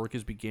and work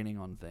is beginning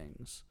on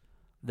things.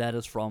 That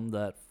is from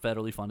that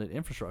federally funded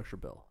infrastructure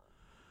bill.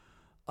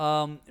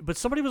 But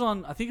somebody was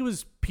on, I think it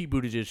was Pete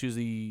Buttigieg, who's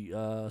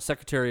the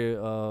Secretary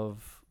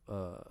of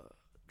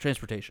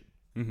Transportation.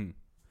 Mm-hmm.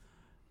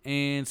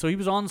 And so he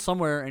was on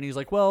somewhere, and he's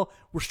like, well,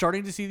 we're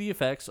starting to see the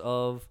effects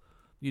of,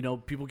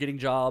 people getting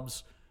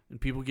jobs and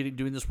people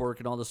doing this work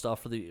and all this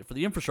stuff for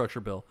the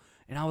infrastructure bill.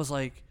 And I was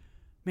like,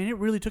 man, it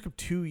really took him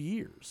 2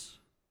 years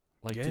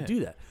to do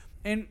that.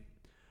 And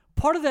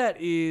part of that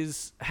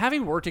is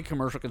having worked in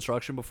commercial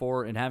construction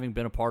before and having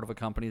been a part of a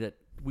company that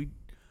we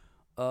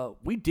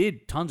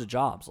did tons of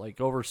jobs. Like,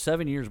 over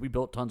 7 years, we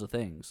built tons of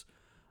things.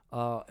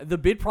 The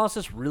bid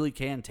process really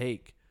can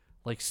take,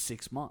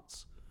 6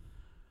 months.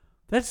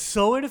 That's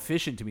so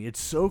inefficient to me. It's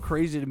so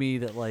crazy to me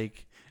that,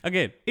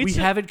 again, we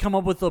haven't come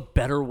up with a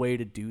better way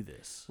to do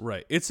this.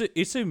 Right.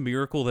 It's a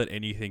miracle that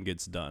anything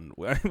gets done.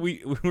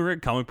 We were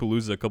at Comic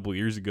Palooza a couple of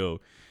years ago.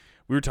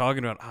 We were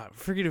talking about, I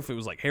forget if it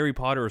was Harry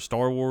Potter or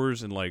Star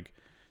Wars, and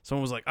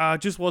someone was like,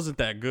 it just wasn't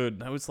that good.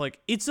 And I was like,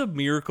 it's a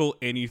miracle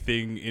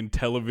anything in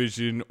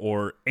television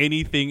or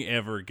anything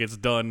ever gets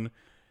done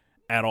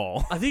at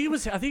all. I think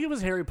it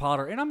was Harry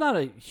Potter, and I'm not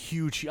a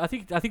huge. I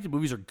think the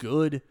movies are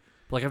good,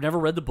 but I've never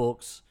read the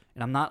books,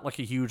 and I'm not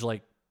a huge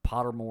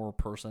Pottermore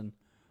person.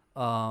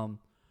 But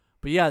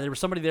yeah, there was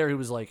somebody there who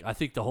was like, I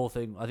think the whole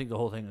thing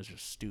is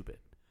just stupid.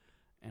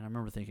 And I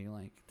remember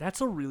thinking, that's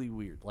a really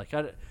weird.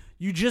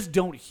 You just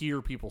don't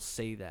hear people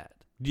say that.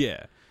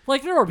 Yeah.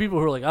 There are people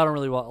who are I don't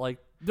really want.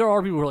 There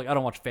are people who are I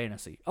don't watch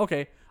fantasy.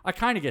 Okay, I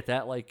kind of get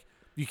that.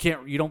 You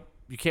can't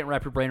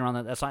wrap your brain around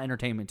that. That's not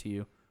entertainment to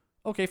you.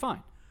 Okay,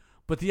 fine.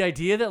 But the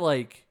idea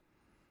that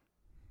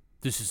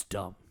this is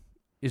dumb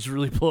is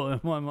really blowing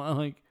my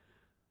mind.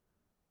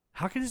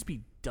 How can this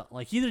be dumb?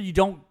 Either you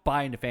don't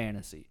buy into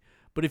fantasy,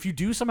 but if you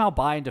do somehow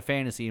buy into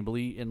fantasy and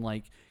believe in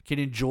can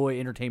enjoy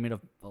entertainment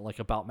of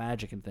about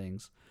magic and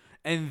things,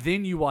 and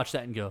then you watch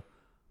that and go,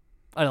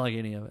 I don't like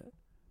any of it.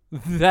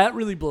 That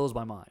really blows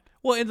my mind.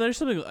 Well, and there's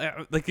something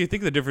you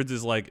think the difference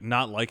is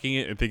not liking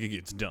it and thinking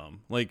it's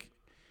dumb.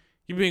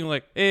 You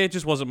being it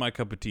just wasn't my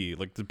cup of tea.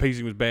 The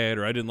pacing was bad,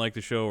 or I didn't like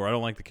the show, or I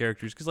don't like the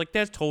characters, because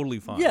that's totally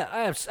fine.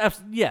 Yeah,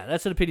 yeah,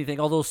 that's an opinion thing.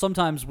 Although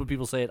sometimes when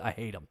people say it, I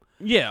hate them.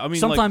 Yeah, I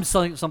mean, sometimes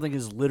something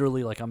is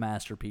literally a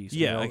masterpiece.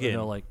 Yeah, again,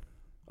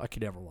 I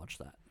could never watch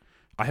that.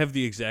 I have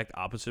the exact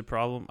opposite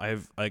problem. I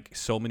have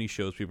so many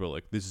shows people are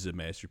like, this is a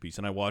masterpiece,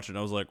 and I watch it and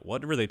I was like,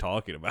 what were they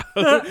talking about?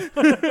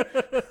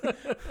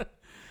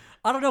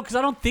 I don't know, because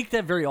I don't think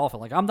that very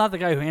often. I'm not the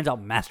guy who hands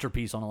out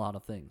masterpiece on a lot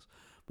of things,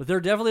 but there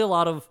are definitely a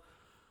lot of.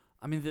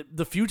 I mean,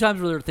 the few times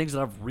where there are things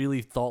that I've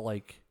really thought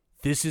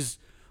this is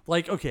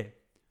okay.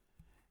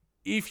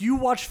 If you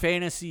watch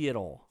fantasy at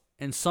all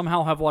and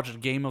somehow have watched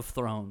Game of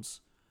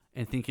Thrones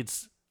and think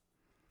it's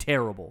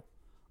terrible,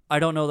 I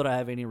don't know that I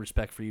have any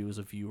respect for you as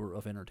a viewer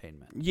of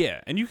entertainment.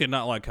 Yeah, and you could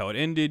not like how it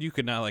ended. You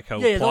could not like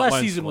how the last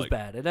season was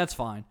bad, and that's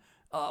fine.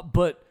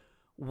 But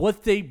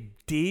what they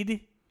did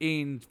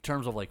in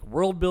terms of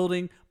world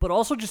building, but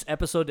also just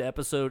episode to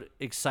episode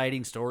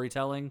exciting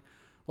storytelling,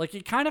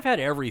 it kind of had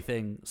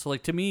everything. So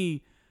to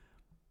me,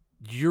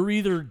 you're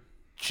either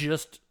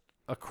just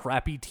a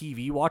crappy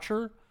TV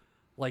watcher,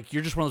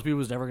 you're just one of those people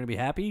who's never going to be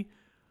happy,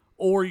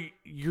 or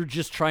you're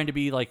just trying to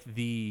be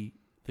the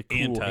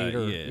cool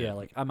hater.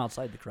 Yeah, I'm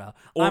outside the crowd.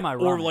 I'm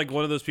ironic. Or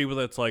one of those people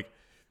that's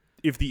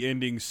if the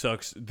ending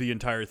sucks, the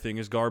entire thing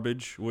is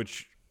garbage,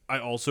 which I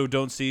also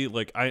don't see.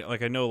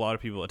 I know a lot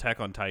of people. Attack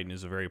on Titan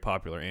is a very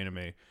popular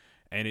anime,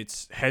 and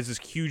has this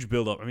huge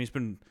build up. I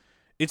mean,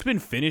 it's been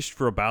finished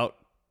for about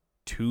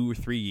 2 or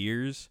 3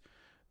 years,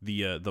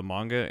 the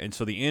manga, and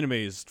so the anime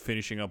is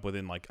finishing up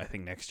within I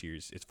think next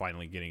year's. It's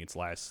finally getting its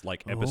last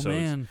episodes.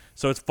 Man.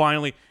 So it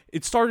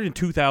started in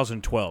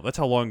 2012. That's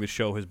how long the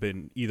show has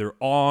been either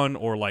on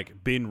or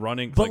been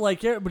running. But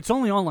but it's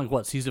only on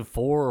what, season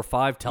 4 or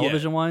 5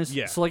 television wise.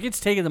 Yeah. So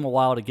it's taken them a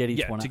while to get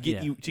each one. To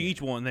get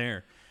each one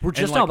there. We're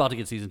just now about to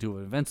get season 2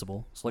 of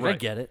Invincible. So right. I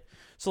get it.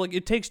 So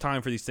it takes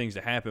time for these things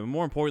to happen.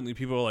 More importantly,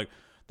 people are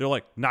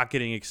they're not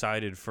getting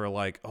excited for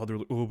but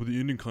the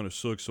ending kind of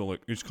sucks, so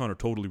it's kind of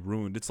totally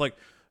ruined. It's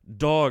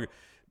dog,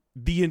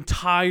 the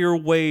entire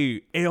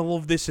way all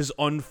of this has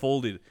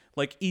unfolded,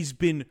 he's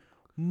been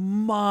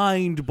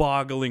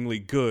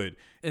mind-bogglingly good.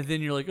 And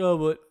then you're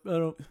but I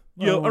don't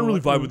really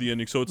vibe with the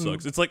ending, so it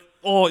sucks. It's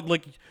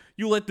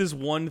you let this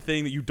one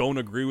thing that you don't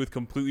agree with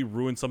completely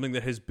ruin something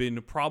that has been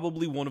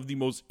probably one of the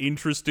most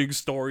interesting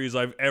stories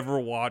I've ever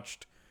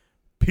watched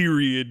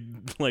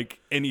period, like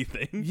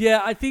anything.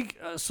 Yeah, I think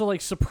so.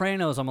 Like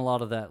Sopranos, I'm a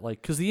lot of that.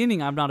 Like, because the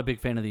ending, I'm not a big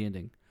fan of the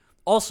ending.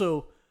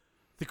 Also,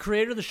 the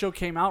creator of the show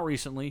came out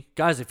recently.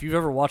 Guys, if you've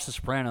ever watched The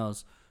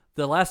Sopranos,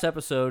 the last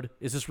episode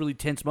is this really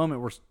tense moment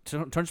where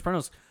Tony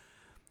Soprano's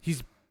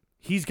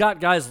he's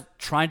got guys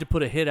trying to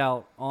put a hit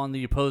out on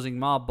the opposing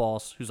mob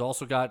boss, who's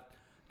also got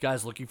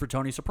guys looking for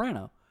Tony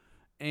Soprano,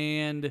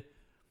 and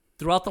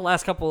throughout the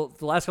last couple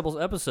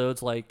of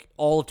episodes, like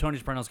all of Tony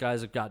Soprano's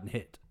guys have gotten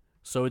hit.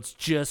 So it's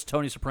just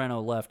Tony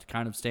Soprano left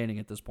kind of standing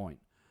at this point.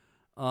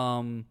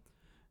 And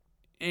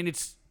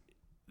it's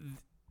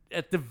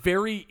at the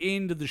very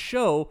end of the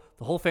show,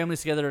 the whole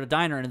family's together at a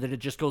diner, and then it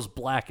just goes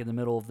black in the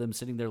middle of them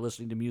sitting there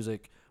listening to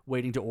music,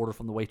 waiting to order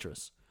from the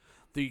waitress.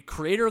 The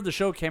creator of the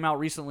show came out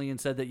recently and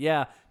said that,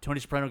 yeah, Tony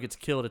Soprano gets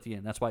killed at the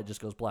end. That's why it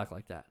just goes black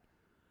like that.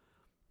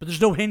 But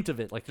there's no hint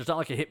of it. Like, there's not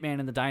like a hitman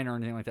in the diner or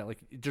anything like that. Like,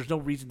 there's no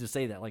reason to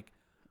say that. Like,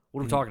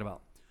 what are we talking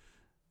about?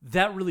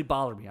 That really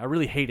bothered me. I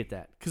really hated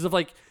that. Because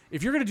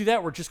if you're going to do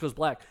that where it just goes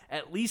black,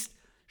 at least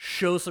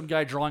show some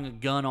guy drawing a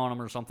gun on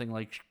him or something.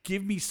 Like,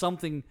 give me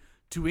something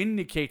to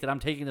indicate that I'm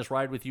taking this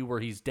ride with you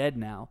where he's dead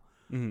now.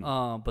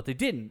 But they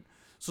didn't.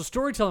 So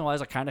storytelling-wise,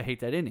 I kind of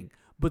hate that ending.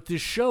 But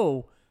this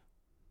show,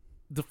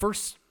 the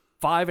first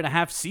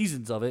 5.5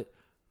 seasons of it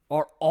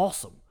are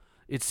awesome.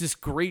 It's this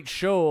great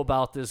show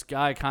about this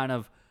guy kind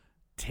of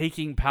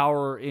taking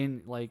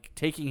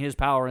his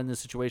power in this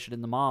situation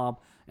in the mob,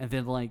 and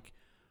then like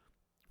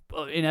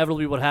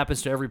inevitably what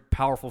happens to every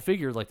powerful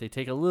figure, like they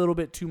take a little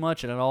bit too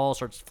much and it all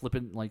starts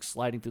flipping, like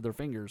sliding through their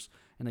fingers,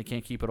 and they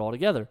can't keep it all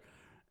together.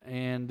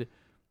 And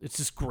it's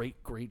this great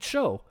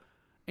show.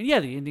 And yeah,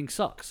 the ending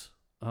sucks,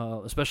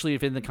 especially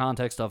if in the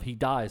context of he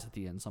dies at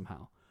the end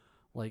somehow.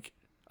 Like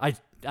I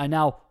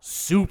now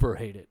super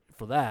hate it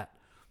for that,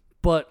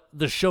 but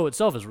the show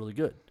itself is really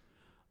good.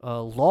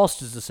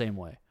 Lost is the same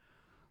way.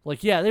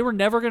 Like, yeah, they were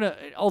never going to...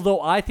 Although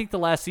I think the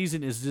last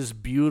season is this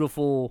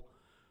beautiful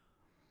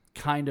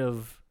kind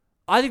of...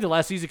 I think the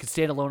last season could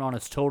stand alone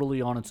totally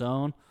on its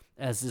own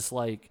as this,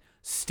 like,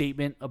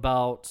 statement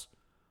about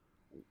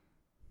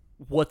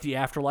what the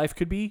afterlife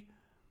could be.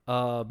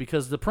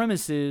 Because the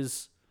premise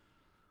is...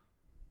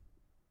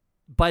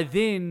 By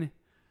then,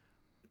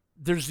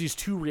 there's these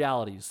two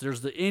realities.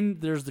 There's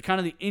the kind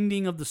of the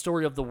ending of the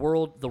story of the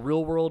world, the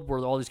real world, where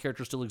all these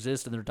characters still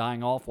exist and they're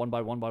dying off one by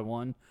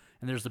one.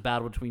 And there's the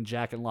battle between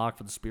Jack and Locke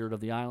for the spirit of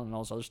the island and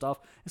all this other stuff.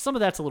 And some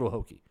of that's a little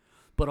hokey.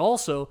 But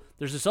also,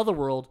 there's this other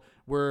world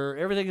where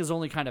everything is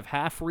only kind of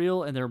half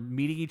real and they're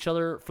meeting each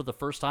other for the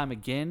first time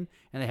again.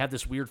 And they have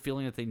this weird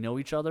feeling that they know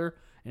each other.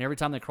 And every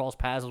time they cross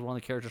paths with one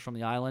of the characters from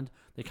the island,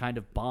 they kind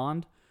of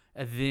bond.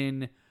 And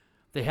then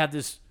they have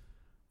this...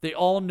 They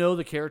all know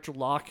the character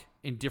Locke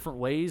in different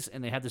ways.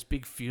 And they have this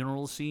big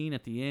funeral scene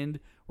at the end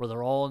where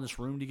they're all in this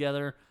room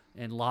together.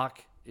 And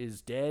Locke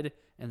is dead.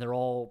 And they're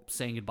all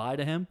saying goodbye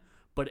to him.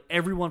 But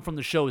everyone from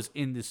the show is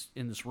in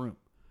this room.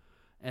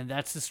 And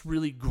that's this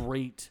really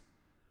great,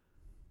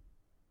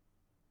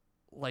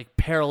 like,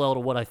 parallel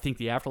to what I think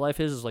the afterlife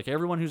is like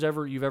everyone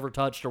you've ever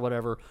touched or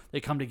whatever, they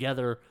come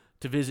together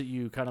to visit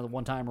you kind of the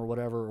one time or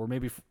whatever, or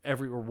maybe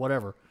or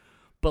whatever.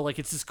 But, like,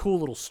 it's this cool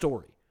little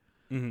story.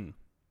 Mm-hmm.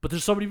 But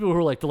there's so many people who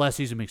are like, the last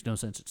season makes no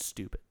sense, it's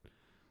stupid.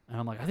 And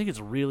I'm like, I think it's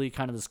really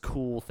kind of this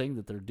cool thing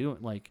that they're doing.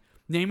 Like,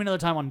 name another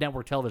time on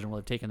network television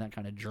where they've taken that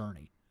kind of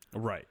journey.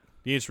 Right.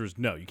 The answer is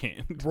no, you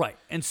can't. Right.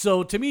 And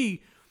so, to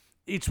me,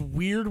 it's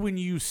weird when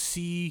you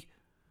see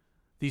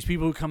these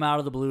people who come out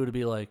of the blue to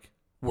be like,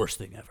 worst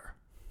thing ever.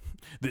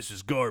 This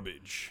is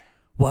garbage.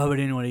 Why would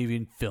anyone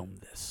even film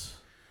this?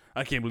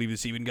 I can't believe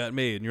this even got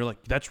made. And you're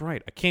like, that's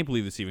right. I can't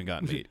believe this even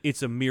got made.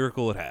 It's a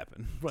miracle it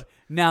happened. Right.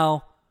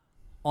 Now,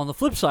 on the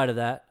flip side of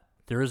that,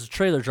 there is a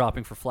trailer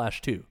dropping for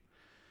Flash 2.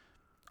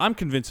 I'm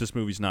convinced this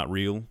movie's not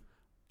real.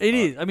 It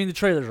is. I mean, the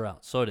trailers are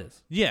out, so it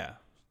is. Yeah.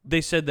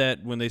 They said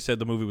that when they said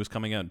the movie was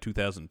coming out in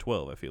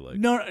 2012, I feel like.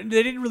 No,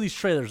 they didn't release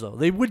trailers, though.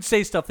 They would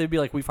say stuff. They'd be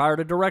like, we've hired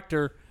a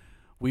director.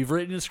 We've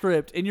written a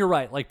script. And you're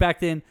right. Like, back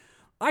then,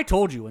 I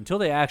told you, until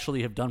they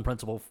actually have done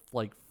principal,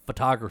 like,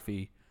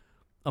 photography,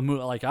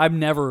 like, I'm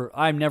never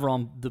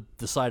on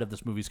the side of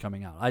this movie's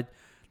coming out.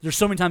 There's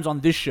so many times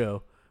on this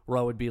show where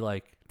I would be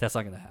like, that's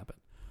not going to happen.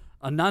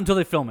 Not until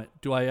they film it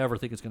do I ever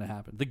think it's going to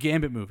happen. The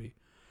Gambit movie.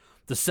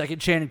 The second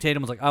Channing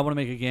Tatum was like, I want to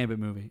make a Gambit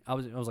movie. I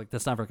was like,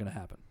 that's never going to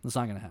happen. That's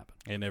not going to happen.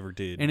 It never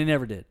did. And it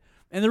never did.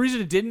 And the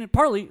reason it didn't,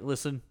 partly,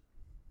 listen,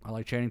 I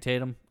like Channing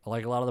Tatum. I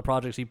like a lot of the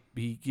projects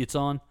he gets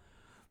on.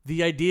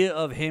 The idea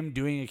of him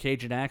doing a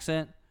Cajun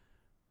accent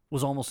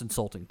was almost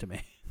insulting to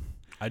me.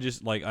 I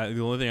just, like,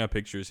 the only thing I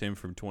picture is him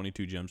from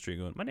 22 Jump Street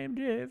going, my name's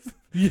Jeff.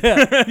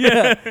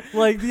 Yeah.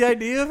 Like, the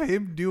idea of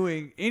him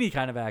doing any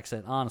kind of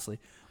accent, honestly.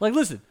 Like,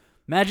 listen,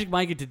 Magic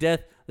Mike It to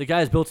Death, the guy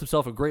has built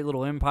himself a great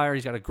little empire.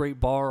 He's got a great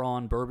bar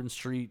on Bourbon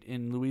Street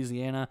in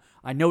Louisiana.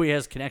 I know he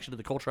has connection to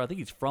the culture. I think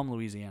he's from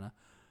Louisiana.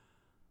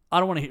 I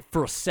don't want to,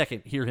 for a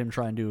second, hear him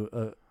try and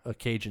do a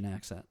Cajun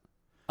accent.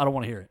 I don't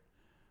want to hear it.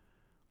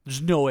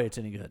 There's no way it's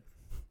any good.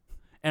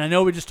 And I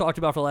know we just talked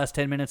about for the last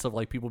 10 minutes of,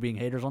 like, people being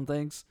haters on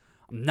things.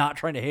 I'm not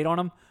trying to hate on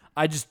him.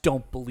 I just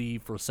don't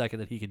believe for a second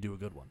that he can do a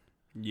good one.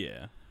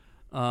 Yeah.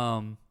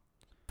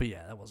 But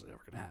yeah, that wasn't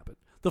ever going to happen.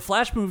 The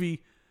Flash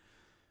movie,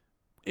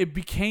 it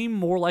became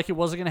more like it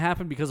wasn't going to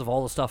happen because of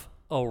all the stuff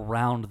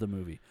around the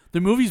movie.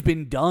 The movie's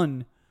been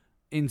done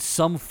in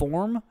some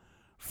form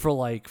for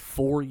like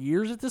 4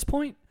 years at this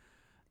point.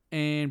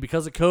 And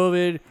because of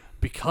COVID,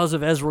 because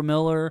of Ezra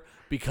Miller,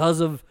 because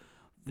of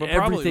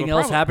everything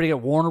else happening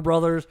at Warner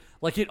Brothers,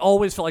 like it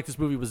always felt like this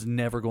movie was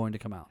never going to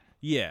come out.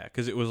 Yeah,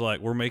 because it was like,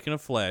 we're making a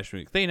Flash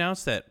movie. They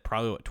announced that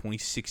probably,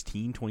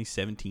 2016,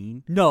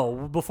 2017?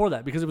 No, before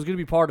that, because it was going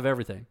to be part of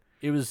everything.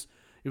 It was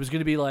going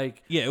to be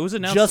like, yeah, it was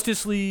announced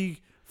Justice League,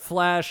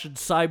 Flash, and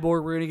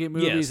Cyborg were going to get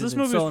movies. Yeah, so this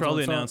movie was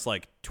probably announced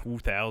like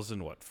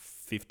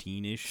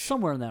 15-ish?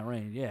 Somewhere in that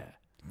range, yeah.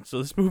 So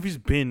this movie's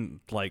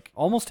been like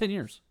almost 10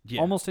 years. Yeah.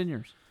 Almost 10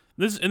 years.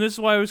 This is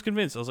why I was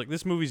convinced. I was like,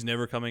 this movie's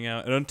never coming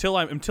out, and until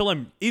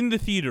I'm in the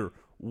theater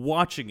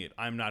watching it,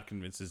 I'm not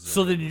convinced this is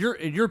So then,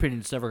 in your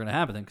opinion, it's never going to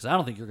happen then, because I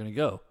don't think you're going to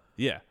go.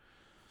 Yeah.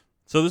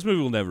 So this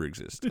movie will never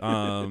exist.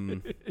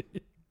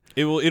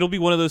 It'll be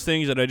one of those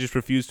things that I just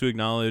refuse to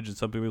acknowledge, and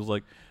some people's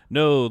like,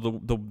 no,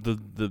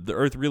 the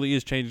Earth really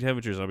is changing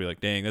temperatures. I'll be like,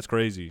 dang, that's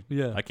crazy.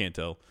 Yeah, I can't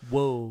tell.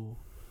 Whoa.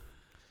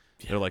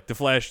 They're like, the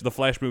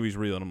Flash movie's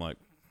real, and I'm like,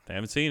 I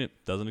haven't seen it.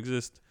 Doesn't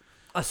exist.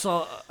 I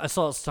saw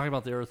talking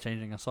about the Earth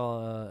changing. I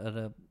saw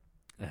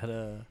at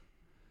a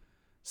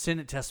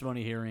Senate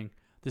testimony hearing,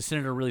 the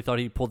senator really thought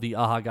he pulled the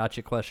aha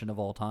gotcha question of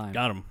all time.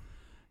 Got him.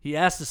 He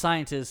asked the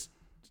scientists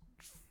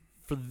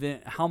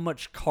how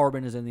much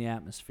carbon is in the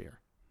atmosphere,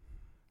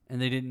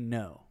 and they didn't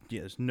know.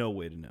 Yeah, there's no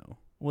way to know.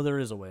 Well, there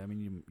is a way. I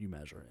mean, you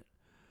measure it.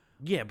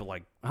 Yeah, but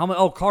like how much?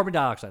 Oh, carbon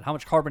dioxide. How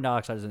much carbon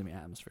dioxide is in the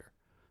atmosphere?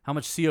 How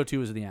much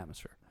CO2 is in the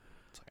atmosphere?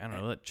 It's like, I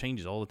don't know. That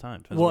changes all the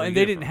time. Well, and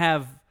they didn't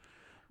have.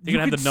 They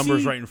can have the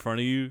numbers right in front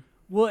of you.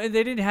 Well, and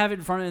they didn't have it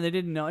in front of them, and they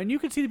didn't know. And you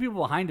could see the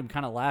people behind him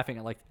kind of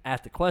laughing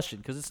at the question,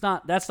 because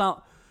that's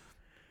not.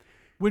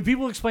 When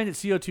people explain that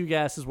CO2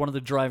 gas is one of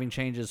the driving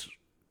changes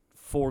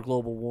for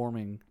global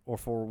warming, or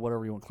for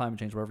whatever you want, climate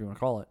change, whatever you want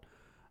to call it,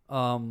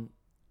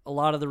 a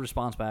lot of the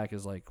response back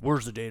is like,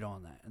 where's the data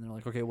on that? And they're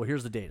like, okay, well,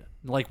 here's the data.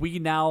 Like, we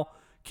now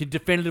can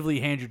definitively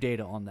hand you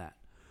data on that.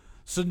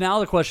 So now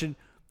the question,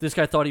 this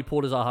guy thought he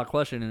pulled his aha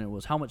question, and it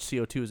was, how much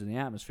CO2 is in the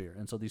atmosphere?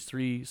 And so these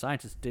three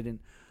scientists didn't.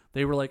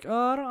 They were like,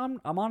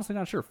 I'm honestly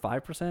not sure.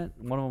 5%.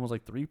 One of them was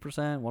like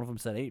 3%. One of them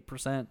said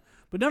 8%.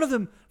 But none of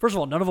them, first of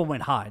all, none of them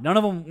went high. Not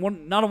one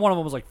of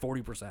them was like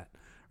 40%.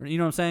 You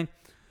know what I'm saying?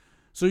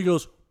 So he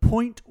goes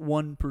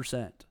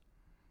 0.1%.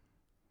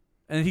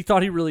 And he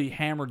thought he really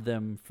hammered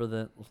them for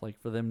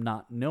them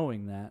not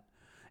knowing that.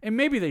 And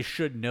maybe they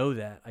should know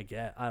that, I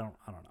guess. I don't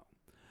know.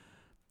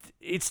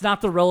 It's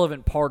not the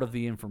relevant part of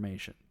the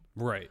information.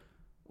 Right.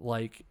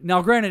 Like,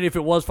 now granted, if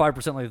it was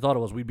 5% like they thought it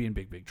was, we'd be in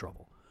big, big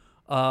trouble.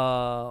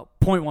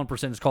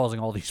 0.1% is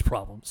causing all these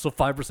problems. So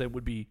 5%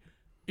 would be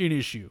an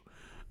issue.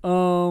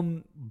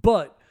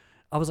 But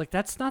I was like,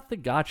 that's not the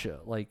gotcha.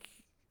 Like,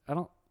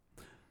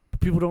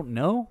 people don't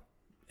know.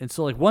 And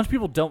so like, once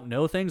people don't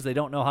know things, they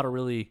don't know how to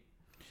really.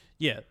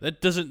 Yeah, it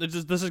just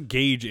doesn't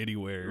gauge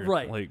anywhere.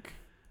 Right. Like,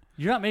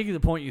 you're not making the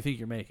point you think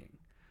you're making.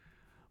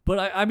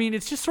 But I mean,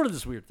 it's just sort of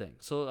this weird thing.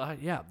 So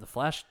yeah, the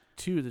Flash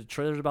 2, the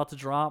trailer's about to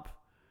drop.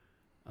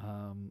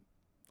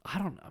 I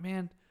don't know,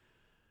 man.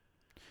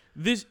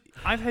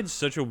 I've had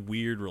such a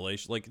weird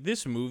relation. Like,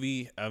 this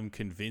movie, I'm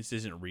convinced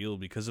isn't real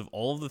because of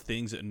all of the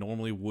things that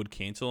normally would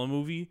cancel a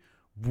movie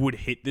would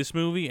hit this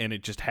movie, and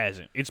it just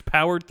hasn't. It's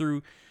powered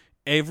through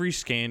every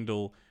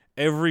scandal,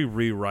 every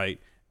rewrite,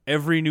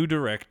 every new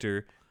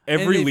director,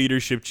 every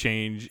leadership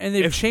change. And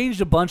they've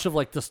changed a bunch of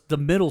like the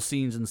middle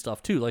scenes and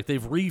stuff too. Like,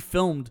 they've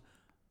refilmed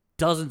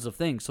dozens of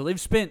things. So they've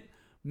spent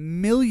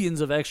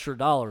millions of extra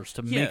dollars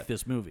to make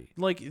this movie.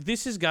 Like,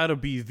 this has got to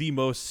be the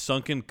most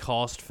sunken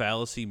cost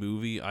fallacy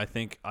movie I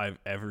think I've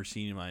ever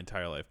seen in my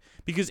entire life.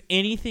 Because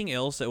anything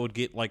else that would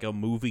get like a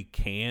movie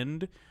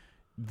canned,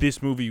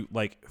 this movie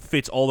like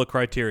fits all the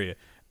criteria.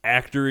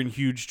 Actor in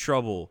huge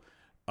trouble,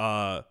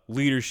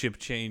 leadership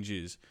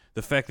changes,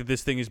 the fact that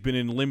this thing has been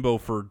in limbo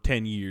for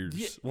 10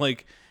 years.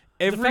 Like,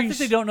 the fact that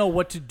they don't know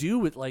what to do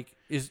with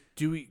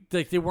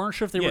they weren't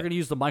sure if they were going to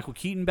use the Michael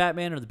Keaton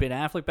Batman or the Ben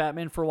Affleck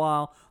Batman for a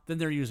while. Then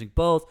they're using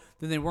both.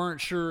 Then they weren't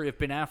sure if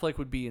Ben Affleck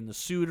would be in the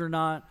suit or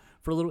not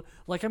for a little.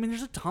 Like, I mean,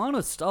 there's a ton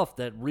of stuff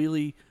that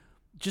really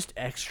just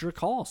extra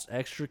cost,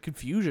 extra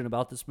confusion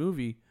about this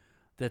movie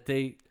that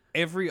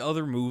every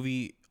other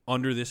movie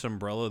under this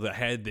umbrella that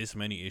had this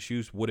many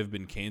issues would have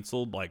been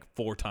canceled like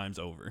 4 times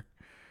over.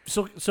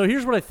 So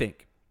here's what I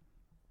think.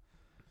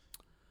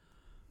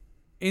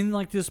 In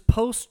like this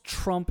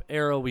post-Trump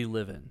era we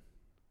live in,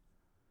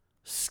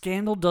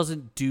 scandal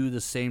doesn't do the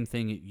same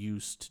thing it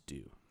used to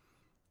do.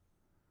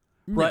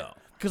 No. Right?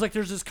 Because like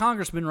there's this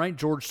congressman, right?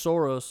 George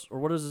Soros, or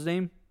what is his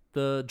name?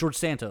 George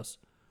Santos,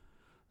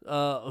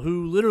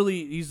 who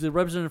literally, he's the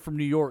representative from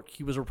New York.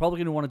 He was a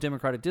Republican who won a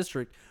Democratic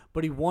district,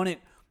 but he won it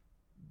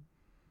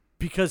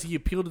because he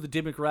appealed to the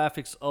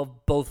demographics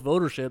of both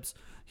voterships.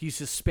 He's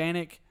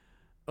Hispanic,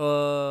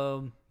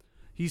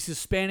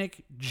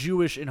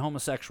 Jewish, and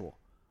homosexual.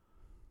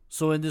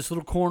 So in this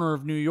little corner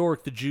of New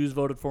York, the Jews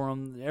voted for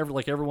him.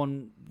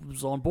 Everyone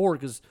was on board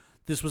because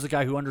this was a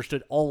guy who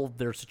understood all of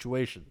their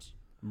situations.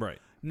 Right.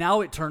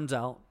 Now it turns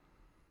out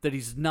that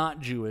he's not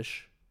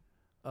Jewish.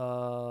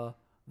 That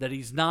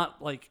he's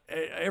not like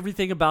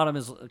everything about him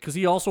is because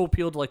he also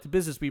appealed to like the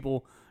business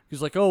people.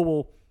 He's like, oh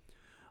well,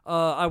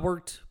 I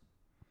worked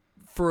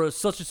for a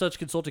such and such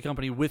consulting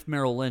company with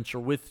Merrill Lynch or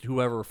with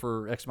whoever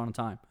for X amount of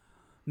time.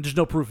 And there's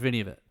no proof of any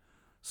of it.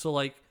 So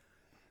like.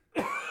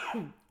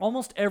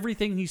 Almost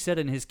everything he said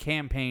in his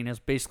campaign has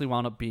basically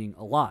wound up being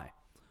a lie.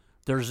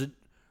 There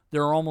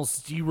are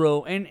almost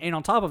zero, and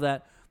on top of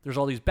that, there's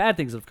all these bad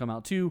things that have come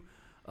out too.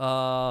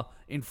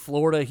 In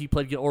Florida,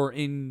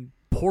 in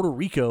Puerto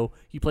Rico,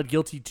 he pled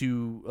guilty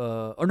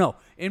to,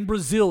 in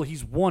Brazil,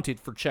 he's wanted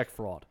for check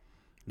fraud.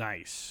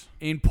 Nice.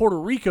 In Puerto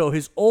Rico,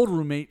 his old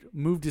roommate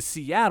moved to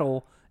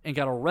Seattle and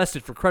got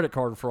arrested for credit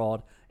card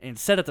fraud, and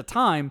said at the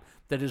time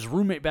that his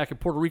roommate back in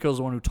Puerto Rico is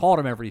the one who taught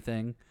him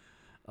everything.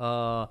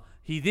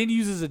 He then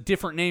uses a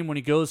different name when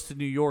he goes to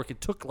New York. It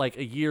took like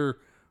a year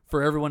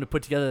for everyone to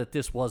put together that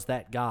this was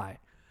that guy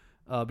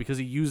because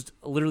he used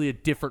literally a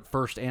different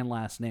first and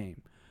last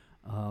name.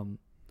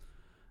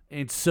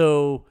 And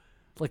so,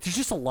 like, there's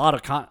just a lot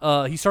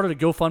of... he started a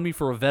GoFundMe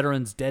for a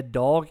veteran's dead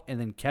dog and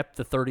then kept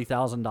the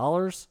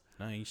 $30,000.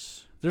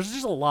 Nice. There's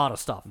just a lot of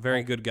stuff.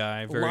 Very good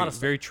guy.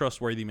 Very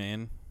trustworthy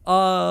man.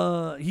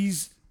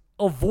 He's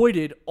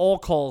avoided all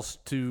calls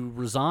to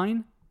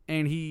resign.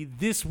 And he,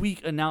 this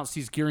week, announced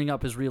he's gearing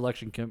up his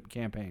re-election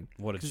campaign.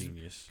 What a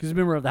genius. Because he's a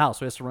member of the House,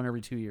 so he has to run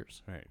every 2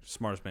 years. Right.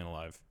 Smartest man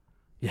alive.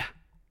 Yeah.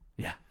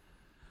 Yeah.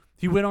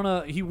 He went on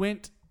a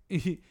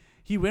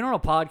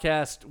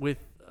podcast with,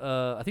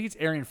 I think it's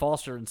Arian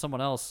Foster and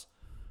someone else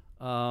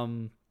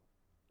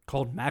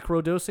called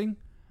Macro Dosing.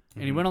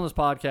 And he went on this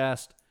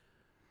podcast,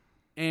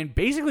 and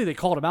basically they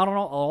called him out on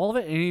all of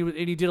it.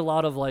 And he did a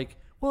lot of like,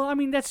 well, I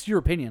mean, that's your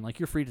opinion. Like,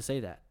 you're free to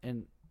say that.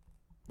 And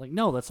like,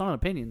 no, that's not an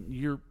opinion.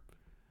 You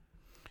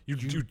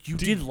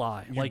did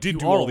lie. You like did you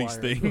do are all a these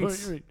liar.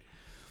 things. Right.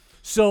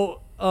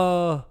 So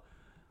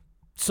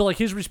like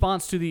his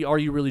response to the "Are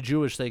you really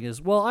Jewish?" thing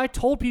is, well, I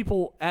told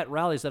people at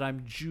rallies that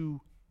I'm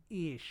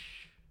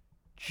Jewish,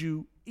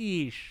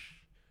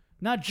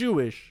 not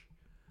Jewish.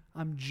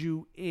 I'm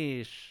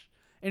Jewish,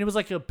 and it was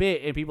like a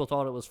bit, and people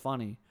thought it was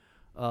funny.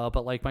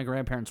 But like my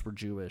grandparents were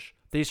Jewish.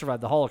 They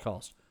survived the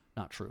Holocaust.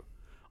 Not true.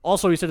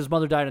 Also, he said his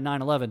mother died in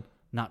 9/11.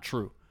 Not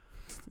true.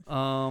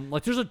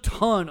 Like there's a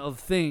ton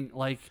of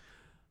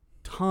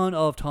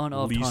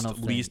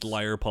least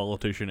liar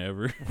politician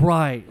ever.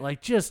 Right.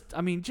 Like just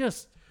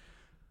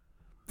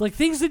like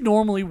things that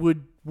normally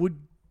would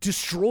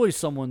destroy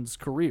someone's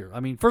career. I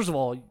mean, first of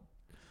all,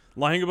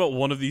 lying about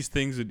one of these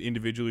things would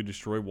individually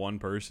destroy one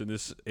person.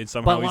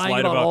 Somehow he's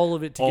lied about all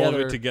of it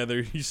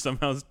together. He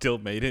somehow still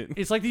made it.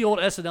 It's like the old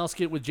SNL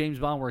skit with James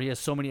Bond where he has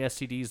so many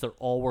STDs they're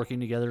all working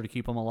together to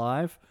keep him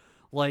alive.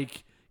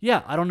 Like,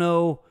 yeah, I don't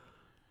know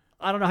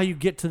how you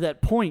get to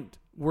that point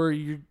where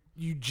you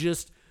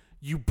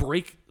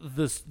break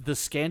the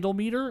scandal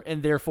meter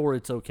and therefore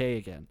it's okay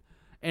again.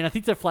 And I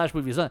think that Flash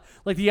movie is done.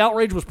 Like, the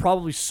outrage was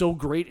probably so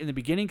great in the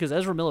beginning because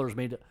Ezra Miller has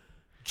made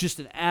just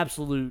an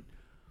absolute...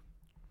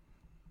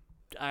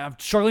 I'm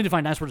struggling to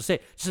find a nice word to say.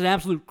 Just an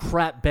absolute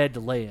crap bed to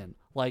lay in.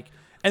 Like,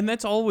 and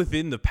that's all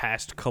within the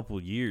past couple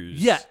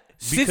years. Yeah.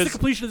 Since the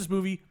completion of this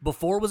movie,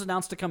 before it was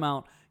announced to come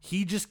out,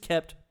 he just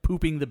kept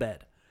pooping the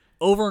bed.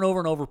 Over and over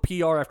and over,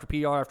 PR after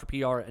PR after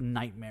PR, a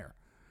nightmare.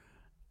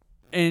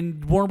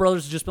 And Warner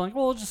Brothers has just been like,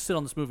 well, let's just sit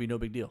on this movie, no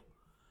big deal.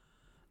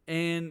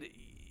 And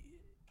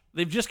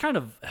they've just kind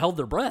of held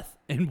their breath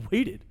and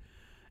waited.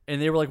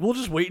 And they were like, we'll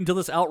just wait until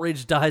this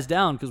outrage dies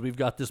down because we've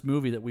got this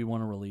movie that we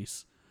want to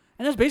release.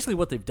 And that's basically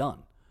what they've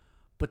done.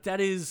 But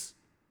that's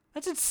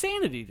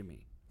insanity to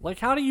me. Like,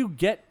 how do you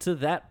get to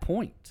that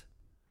point?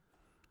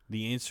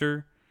 The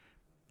answer,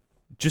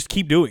 just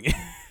keep doing it.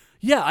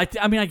 Yeah,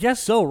 I mean, I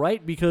guess so,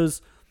 right?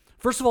 Because...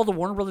 first of all, the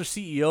Warner Brothers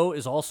CEO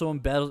is also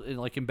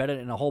embedded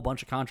in a whole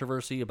bunch of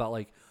controversy about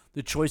like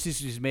the choices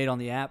he's made on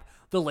the app.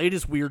 The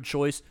latest weird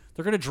choice,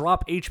 they're going to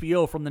drop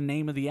HBO from the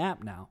name of the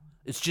app now.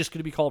 It's just going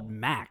to be called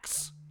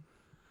Max.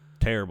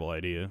 Terrible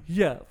idea.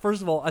 Yeah,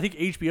 first of all, I think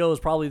HBO is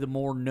probably the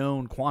more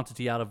known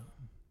quantity out of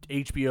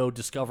HBO,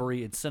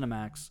 Discovery, and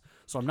Cinemax.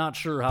 So I'm not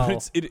sure how...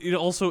 But it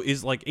also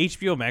is like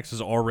HBO Max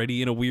is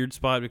already in a weird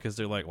spot because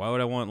they're like, why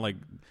would I want like...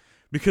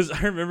 Because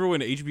I remember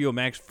when HBO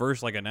Max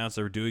first like announced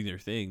they were doing their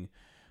thing,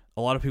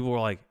 a lot of people were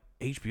like,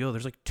 HBO,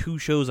 there's like 2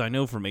 shows I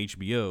know from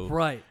HBO.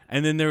 Right.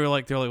 And then they're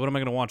like, what am I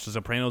going to watch? The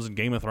Sopranos and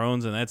Game of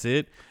Thrones and that's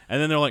it?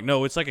 And then they're like,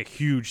 no, it's like a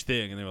huge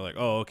thing. And they were like,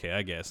 oh, okay,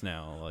 I guess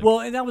now. Like, well,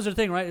 and that was their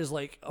thing, right? Is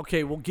like,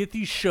 okay, we'll get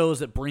these shows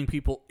that bring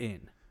people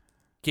in.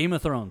 Game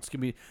of Thrones can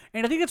be...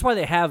 And I think that's why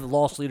they have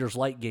lost leaders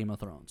like Game of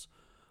Thrones.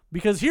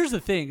 Because here's the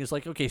thing, is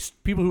like, okay,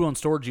 people who own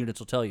storage units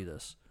will tell you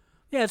this.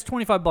 Yeah, it's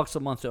 $25 a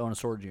month to own a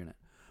storage unit.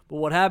 But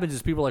what happens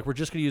is people are like, we're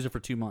just going to use it for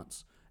 2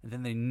 months. And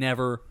then they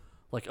never...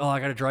 like, oh, I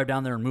got to drive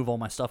down there and move all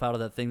my stuff out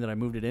of that thing that I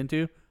moved it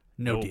into.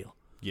 No deal.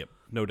 Yep.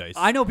 No dice.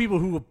 I know people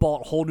who have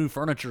bought whole new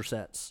furniture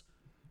sets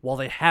while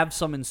they have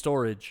some in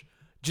storage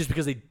just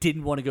because they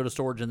didn't want to go to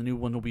storage and the new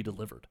one will be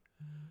delivered.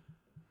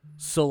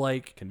 So,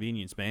 like...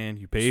 Convenience, man.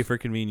 You pay for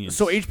convenience.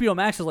 So HBO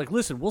Max is like,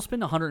 listen, we'll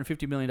spend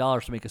 $150 million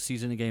to make a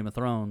season of Game of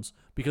Thrones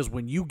because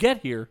when you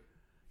get here,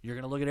 you're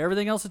going to look at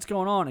everything else that's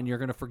going on and you're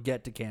going to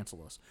forget to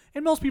cancel us.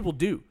 And most people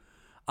do.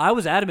 I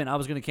was adamant I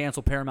was going to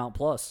cancel Paramount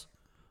Plus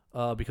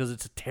because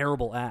it's a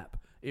terrible app.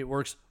 It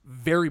works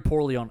very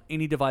poorly on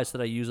any device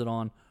that I use it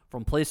on,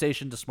 from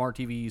PlayStation to smart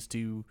TVs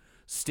to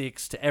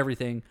sticks to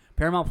everything.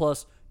 Paramount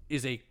Plus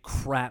is a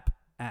crap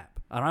app.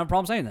 I don't have a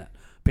problem saying that.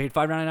 Paid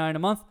 $5.99 a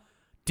month.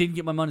 Didn't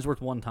get my money's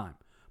worth one time.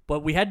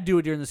 But we had to do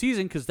it during the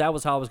season because that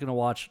was how I was going to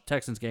watch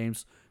Texans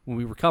games when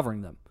we were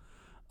covering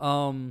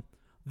them.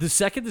 The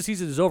second the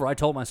season is over, I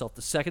told myself,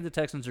 the second the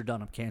Texans are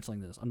done, I'm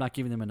canceling this. I'm not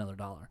giving them another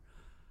 $1.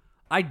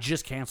 I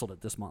just canceled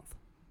it this month.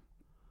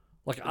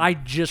 Like, I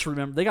just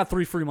remember. They got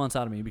 3 free months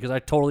out of me because I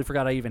totally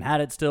forgot I even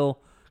had it still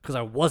because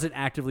I wasn't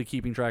actively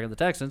keeping track of the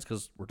Texans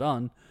because we're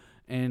done.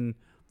 And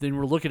then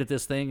we're looking at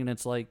this thing, and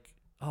it's like,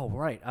 oh,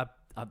 right.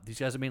 These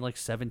guys have made like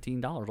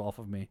 $17 off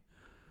of me.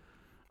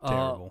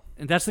 Terrible.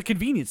 And that's the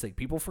convenience thing.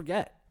 People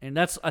forget. And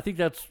I think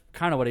that's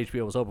kind of what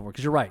HBO was hoping for.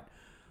 Because you're right.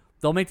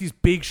 They'll make these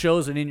big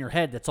shows, and in your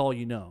head, that's all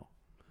you know.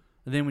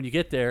 And then when you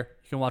get there,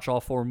 you can watch all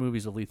 4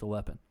 movies of Lethal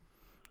Weapon.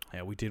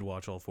 Yeah, we did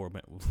watch all 4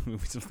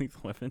 movies of Lethal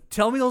Weapon.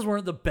 Tell me those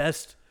weren't the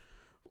best.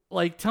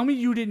 Like, tell me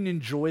you didn't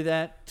enjoy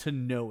that to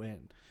no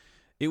end.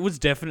 It was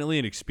definitely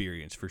an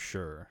experience for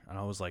sure. And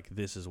I was like,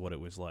 this is what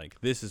it was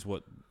like. This is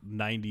what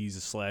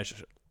 90s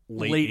 /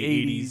 late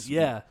 80s.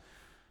 Yeah.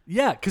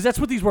 Yeah, because that's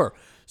what these were.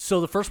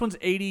 So the first one's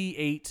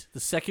 88. The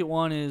second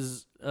one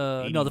is...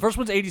 no, the first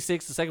one's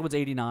 86. The second one's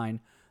 89.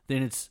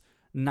 Then it's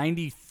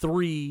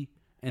 93.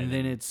 And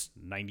then it's...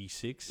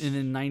 96? And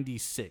then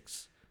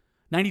 96.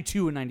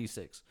 92 and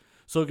 96.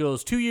 So it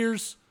goes 2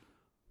 years,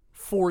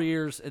 4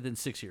 years, and then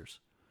 6 years.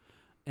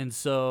 And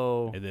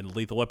so... And then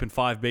Lethal Weapon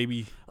 5,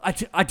 baby. I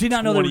did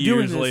not know they were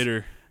doing this. 20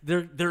 years later.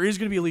 There is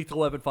going to be a Lethal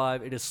Weapon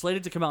 5. It is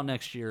slated to come out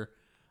next year.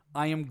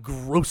 I am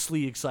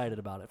grossly excited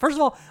about it. First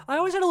of all, I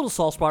always had a little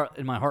soft spot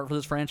in my heart for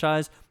this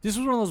franchise. This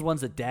was one of those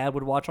ones that Dad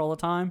would watch all the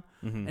time.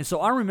 Mm-hmm. And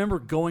so I remember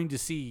going to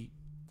see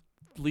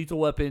Lethal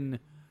Weapon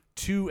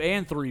 2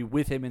 and 3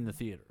 with him in the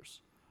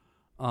theaters.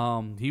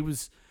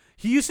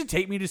 He used to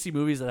take me to see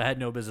movies that I had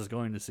no business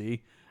going to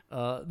see.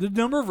 The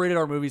number of rated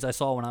R movies I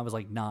saw when I was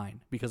like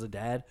 9 because of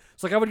Dad.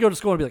 It's like I would go to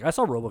school and be like, I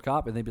saw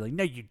RoboCop. And they'd be like,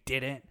 no, you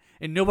didn't.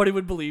 And nobody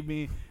would believe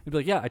me. They'd be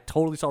like, yeah, I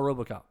totally saw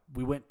RoboCop.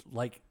 We went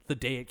like the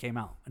day it came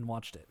out and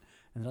watched it.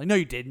 And they're like, no,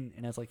 you didn't.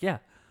 And I was like, yeah.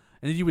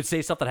 And then you would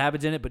say stuff that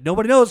happens in it, but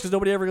nobody knows because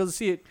nobody ever goes to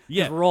see it.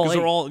 Yeah, because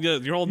you're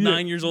all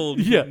 9 years old.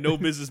 Yeah, no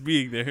business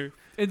being there.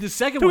 And the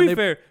second to one, be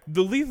fair,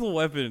 the Lethal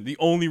Weapon, the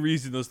only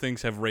reason those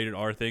things have rated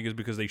R thing is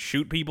because they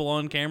shoot people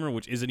on camera,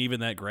 which isn't even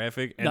that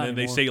graphic, and then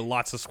they say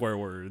lots of swear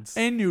words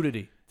and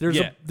nudity.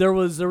 There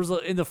was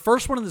in the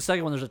first one and the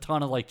second one. There's a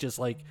ton of like just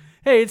like,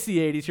 hey, it's the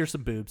 '80s. Here's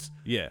some boobs.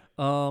 Yeah.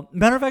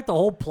 Matter of fact, the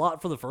whole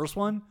plot for the first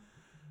one.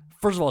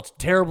 First of all, it's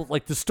terrible.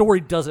 Like the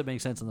story doesn't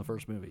make sense in the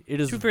first movie. It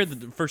is. To be fair,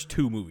 the first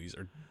 2 movies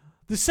are.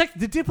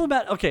 The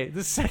diplomat. Okay,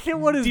 the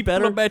second one is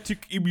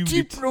diplomatic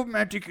immunity.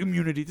 Diplomatic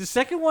immunity. The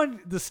second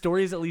one, the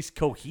story is at least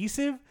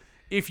cohesive.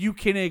 If you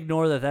can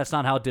ignore that, that's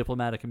not how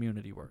diplomatic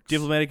immunity works.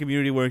 Diplomatic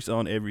immunity works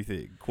on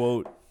everything.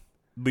 Quote,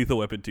 Lethal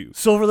Weapon 2.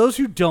 So for those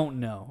who don't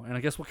know, and I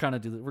guess we'll kind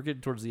of do that. We're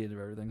getting towards the end of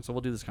everything, so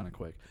we'll do this kind of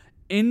quick.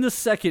 In the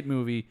second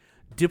movie,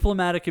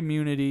 diplomatic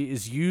immunity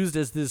is used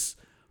as this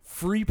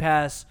free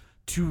pass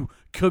to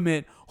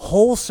commit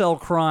wholesale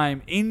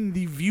crime in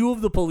the view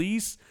of the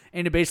police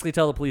and to basically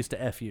tell the police to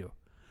F you.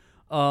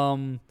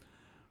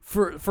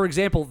 For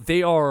example,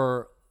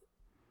 are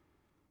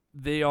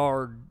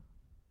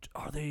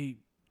they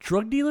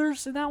drug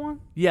dealers in that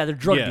one? Yeah, they're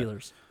drug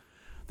dealers.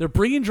 They're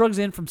bringing drugs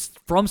in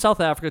from South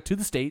Africa to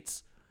the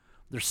States.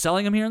 They're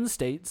selling them here in the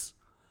States.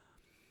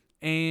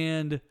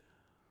 And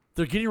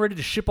they're getting ready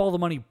to ship all the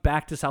money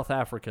back to South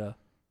Africa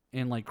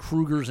in like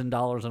Krugers and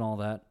dollars and all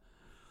that.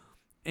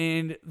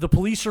 And the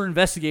police are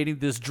investigating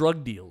this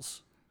drug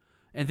deals.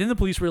 And then the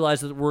police realize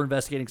that we're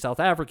investigating South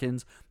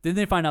Africans. Then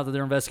they find out that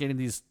they're investigating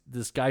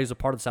this guy who's a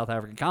part of the South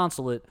African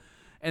consulate.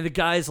 And the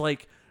guy's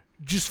like,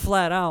 just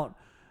flat out,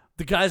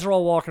 the guys are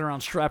all walking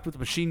around strapped with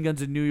machine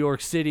guns in New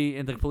York City.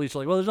 And the police are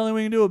like, well, there's nothing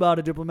we can do about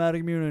it.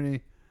 Diplomatic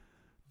immunity.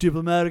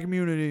 Diplomatic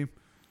immunity.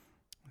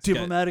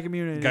 Diplomatic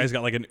immunity. The guy's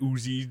got like an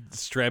Uzi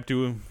strapped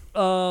to him.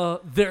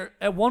 There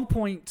at one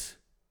point,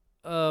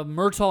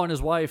 Murtaugh and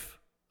his wife,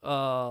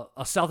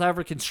 a South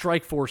African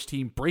strike force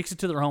team breaks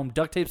into their home,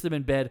 duct tapes them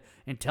in bed,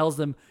 and tells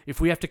them,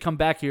 if we have to come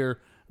back here,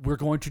 we're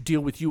going to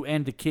deal with you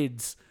and the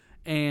kids.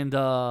 And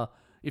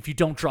if you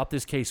don't drop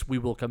this case, we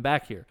will come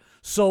back here.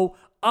 So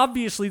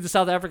obviously the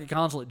South African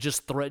consulate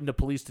just threatened a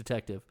police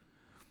detective.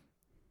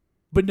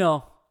 But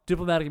no,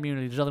 diplomatic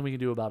immunity. There's nothing we can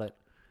do about it.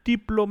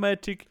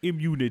 Diplomatic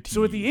immunity.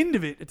 So at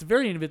the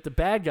very end of it, the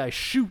bad guy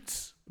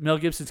shoots Mel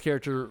Gibson's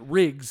character,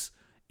 Riggs,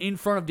 in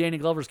front of Danny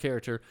Glover's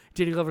character.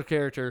 Danny Glover's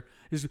character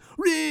is,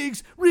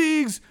 Riggs,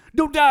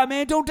 don't die,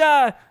 man, don't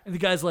die. And the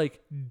guy's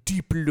like,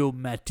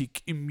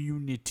 diplomatic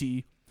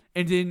immunity.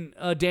 and then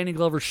Danny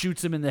Glover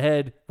shoots him in the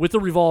head with a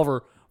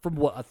revolver from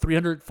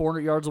 300,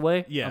 400 yards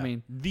away. Yeah, I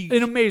mean,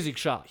 an amazing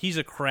shot. He's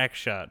a crack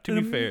shot.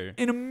 To be fair,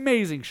 an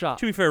amazing shot.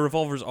 To be fair,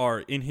 revolvers are,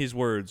 in his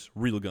words,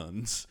 real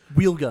guns.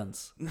 Wheel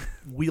guns.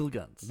 Wheel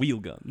guns. Wheel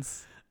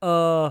guns.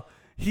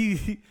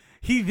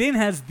 He then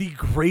has the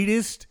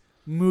greatest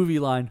movie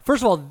line.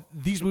 First of all,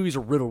 these movies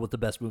are riddled with the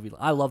best movie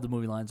line. I love the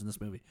movie lines in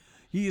this movie.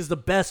 He is the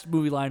best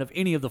movie line of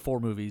any of the 4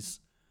 movies.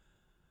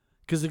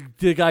 Because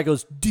the guy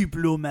goes,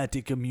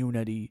 diplomatic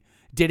immunity.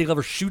 Danny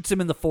Glover shoots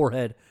him in the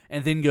forehead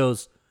and then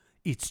goes,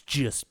 it's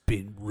just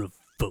been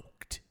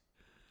revoked.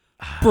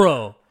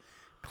 Bro.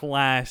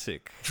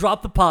 Classic.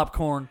 Drop the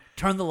popcorn,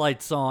 turn the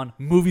lights on,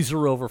 movies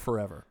are over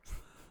forever.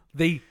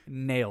 They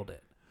nailed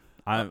it.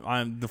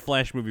 The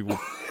Flash movie will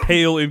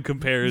pale in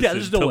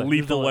comparison to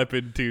Lethal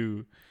Weapon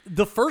 2.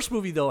 The first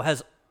movie, though,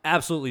 has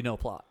absolutely no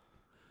plot.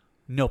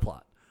 No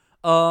plot.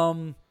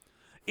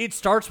 It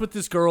starts with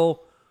this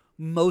girl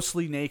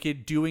mostly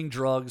naked doing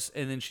drugs,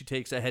 and then she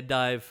takes a head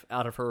dive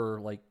out of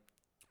her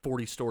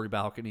 40-story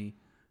balcony,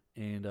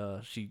 and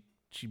she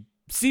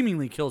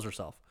seemingly kills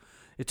herself.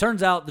 It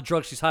turns out the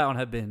drugs she's high on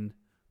have been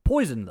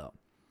poisoned, though.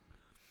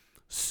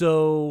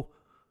 So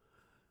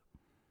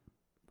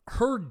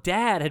her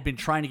dad had been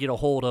trying to get a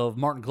hold of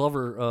Martin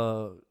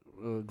Glover,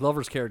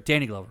 Glover's character,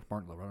 Danny Glover.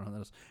 Martin Glover, I don't know who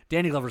that is.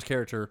 Danny Glover's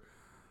character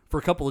for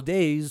a couple of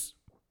days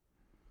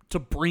to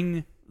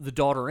bring the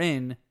daughter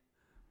in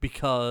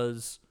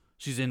because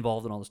she's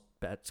involved in all this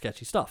bad,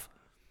 sketchy stuff.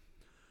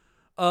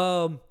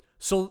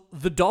 So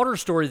the daughter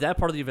story, that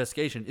part of the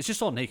investigation, it's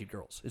just all naked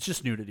girls. It's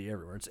just nudity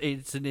everywhere. It's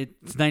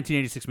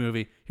 1986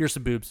 movie. Here's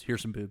some boobs.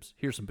 Here's some boobs.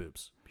 Here's some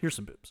boobs. Here's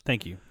some boobs.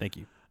 Thank you.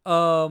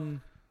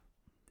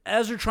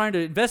 As you're trying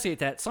to investigate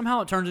that,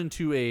 somehow it turns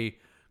into a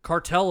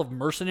cartel of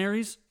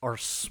mercenaries are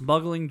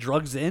smuggling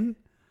drugs in.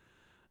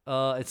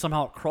 And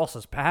somehow it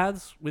crosses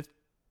paths with,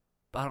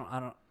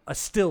 I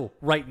still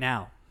right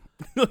now.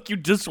 Look, you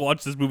just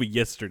watched this movie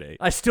yesterday.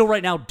 I still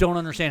right now don't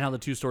understand how the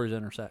two stories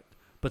intersect.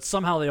 But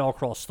somehow they all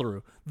cross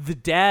through. The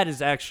dad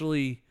is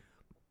actually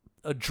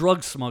a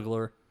drug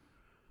smuggler.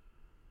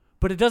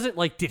 But it doesn't,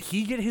 did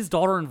he get his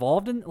daughter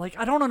involved in?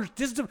 I don't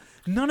understand.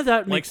 None of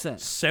that makes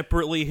sense.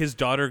 Separately, his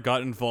daughter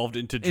got involved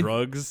into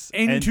drugs.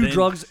 Into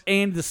drugs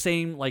and the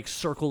same,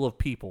 circle of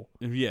people.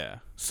 Yeah.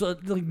 So,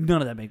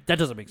 none of that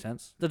doesn't make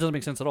sense. That doesn't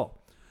make sense at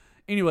all.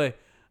 Anyway,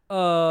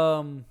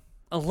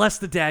 unless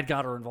the dad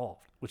got her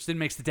involved, which then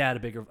makes the dad a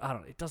bigger,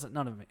 it doesn't,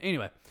 none of it.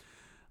 Anyway,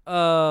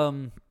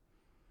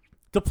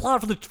 the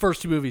plot for the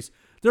first two movies,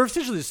 they're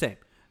essentially the same.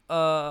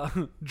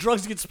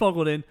 Drugs get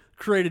smuggled in,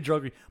 created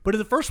drug. But in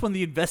the first one,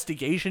 the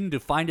investigation to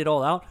find it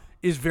all out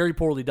is very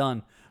poorly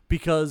done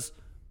because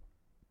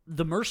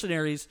the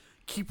mercenaries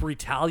keep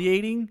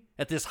retaliating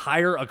at this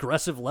higher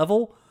aggressive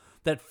level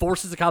that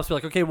forces the cops to be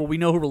like, okay, well, we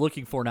know who we're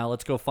looking for now.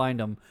 Let's go find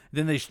him.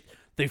 Then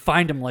they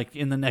find him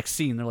in the next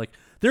scene. They're like,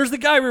 there's the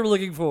guy we were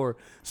looking for.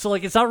 So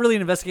it's not really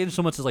an investigation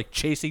so much as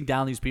chasing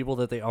down these people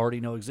that they already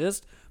know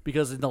exist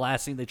because in the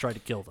last scene they tried to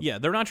kill them. Yeah,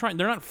 they're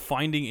not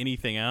finding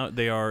anything out.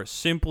 They are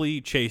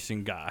simply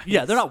chasing guys.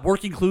 Yeah, they're not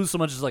working clues so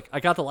much as I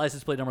got the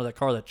license plate number of that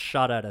car that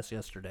shot at us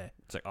yesterday.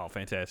 It's oh,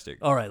 fantastic.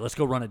 All right, let's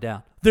go run it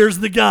down. There's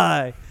the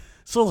guy.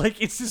 So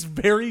it's this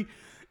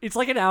it's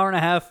an hour and a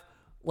half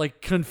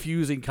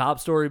confusing cop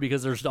story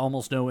because there's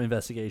almost no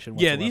investigation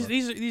whatsoever. Yeah,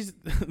 these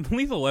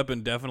Lethal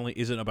Weapon definitely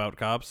isn't about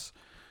cops.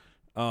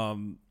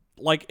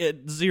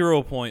 At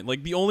 0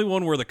 point. The only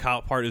one where the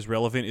cop part is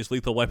relevant is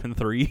Lethal Weapon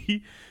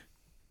 3.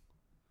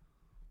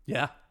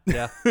 Yeah.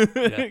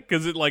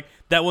 Because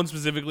that one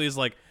specifically is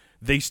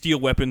they steal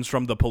weapons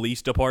from the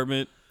police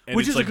department, and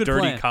which it's is a good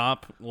dirty plan.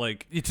 cop.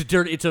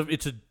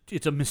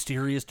 It's a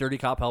mysterious dirty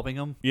cop helping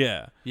him.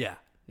 Yeah.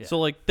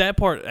 So that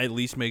part at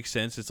least makes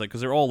sense. It's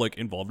because they're all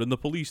involved in the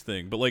police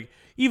thing. But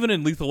even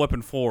in Lethal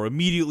Weapon 4,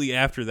 immediately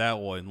after that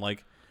one,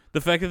 the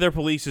fact that their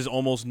police is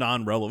almost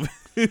non-relevant.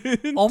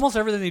 Almost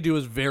everything they do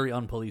is very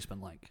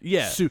unpoliceman-like.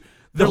 Yeah.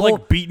 They're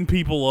beating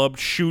people up,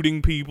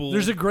 shooting people.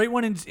 There's a great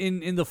one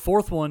in the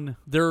fourth one.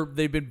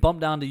 They've been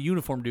bumped down to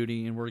uniform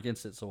duty, and we're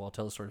against it, so I'll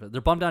tell the story.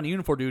 They're bumped down to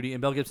uniform duty,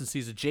 and Mel Gibson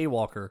sees a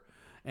jaywalker,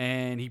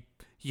 and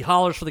he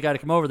hollers for the guy to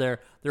come over there.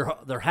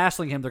 They're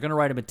hassling him. They're going to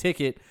write him a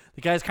ticket.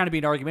 The guy's kind of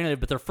being argumentative,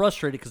 but they're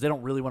frustrated because they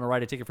don't really want to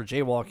write a ticket for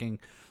jaywalking.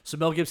 So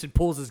Mel Gibson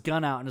pulls his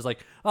gun out and is like,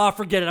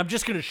 forget it. I'm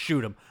just going to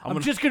shoot him. I'm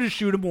just going to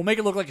shoot him. We'll make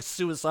it look like a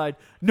suicide.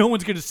 No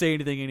one's going to say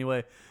anything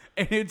anyway.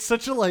 And it's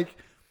such a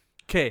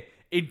okay,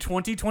 in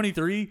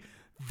 2023,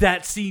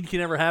 that scene can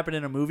never happen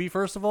in a movie,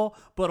 first of all.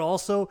 But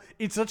also,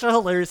 it's such a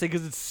hilarious thing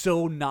because it's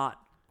so not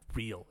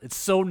real. It's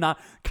so not.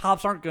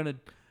 Cops aren't going to.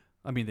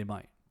 I mean, they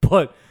might.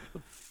 But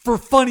for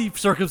funny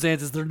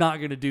circumstances, they're not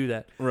going to do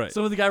that. Right.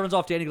 So when the guy runs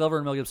off, Danny Glover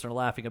and Mel Gibson are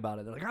laughing about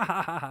it. They're like, ha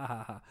ha ha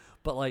ha ha.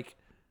 But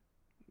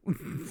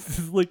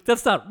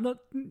that's not that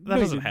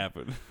doesn't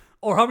happen.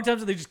 Or how many times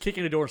do they just kick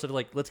in a door instead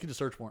of let's get a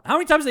search warrant? How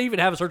many times do they even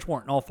have a search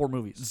warrant in all 4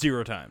 movies?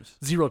 0 times.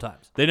 0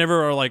 times. They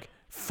never are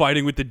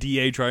fighting with the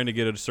DA trying to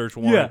get a search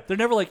warrant. Yeah, they're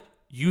never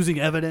using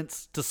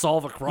evidence to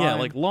solve a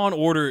crime. Yeah, Law and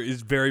Order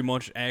is very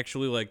much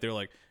actually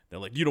they're They're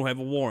like, you don't have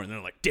a warrant. And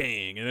they're like,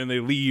 dang. And then they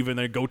leave and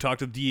they go talk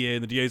to the DA.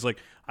 And the DA's like,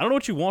 I don't know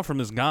what you want from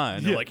this guy.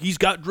 And they're like, he's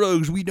got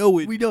drugs. We know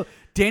it. We know.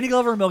 Danny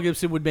Glover and Mel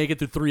Gibson would make it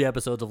through 3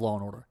 episodes of Law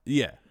and Order.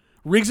 Yeah.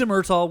 Riggs and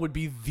Murtaugh would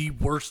be the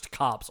worst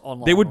cops on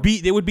Law They and would Order.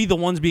 They would be the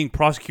ones being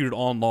prosecuted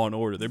on Law and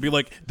Order. They'd be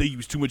like, they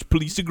used too much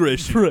police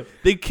aggression. Right.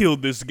 They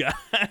killed this guy.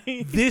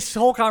 This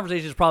whole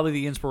conversation is probably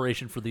the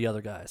inspiration for the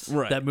other guys.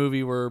 Right. That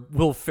movie where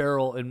Will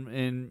Ferrell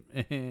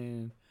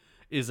and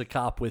is a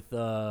cop with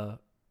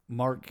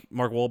Mark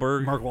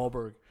Wahlberg. Mark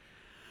Wahlberg.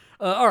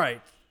 All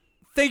right.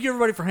 Thank you,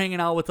 everybody, for hanging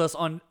out with us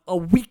on a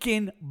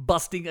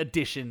weekend-busting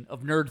edition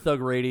of Nerd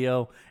Thug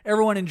Radio.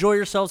 Everyone, enjoy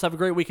yourselves. Have a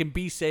great weekend.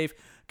 Be safe.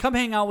 Come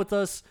hang out with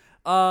us.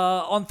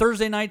 On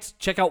Thursday nights,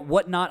 check out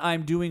Whatnot.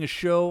 I'm doing a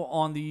show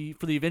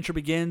for The Adventure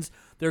Begins.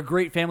 They're a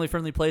great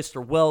family-friendly place.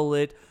 They're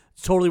well-lit.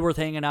 It's totally worth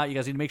hanging out. You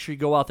guys need to make sure you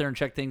go out there and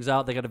check things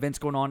out. They got events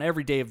going on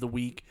every day of the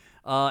week.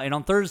 And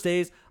on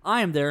Thursdays,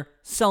 I am there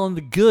selling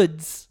the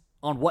goods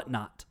on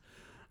Whatnot.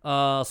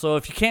 So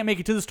if you can't make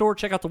it to the store,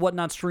 check out the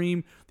Whatnot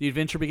stream. The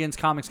Adventure Begins,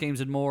 comics, games,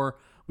 and more.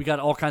 We got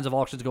all kinds of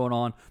auctions going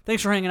on.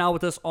 Thanks for hanging out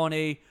with us on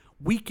a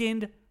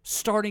weekend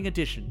starting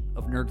edition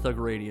of Nerd Thug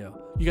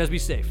Radio. You guys be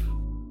safe.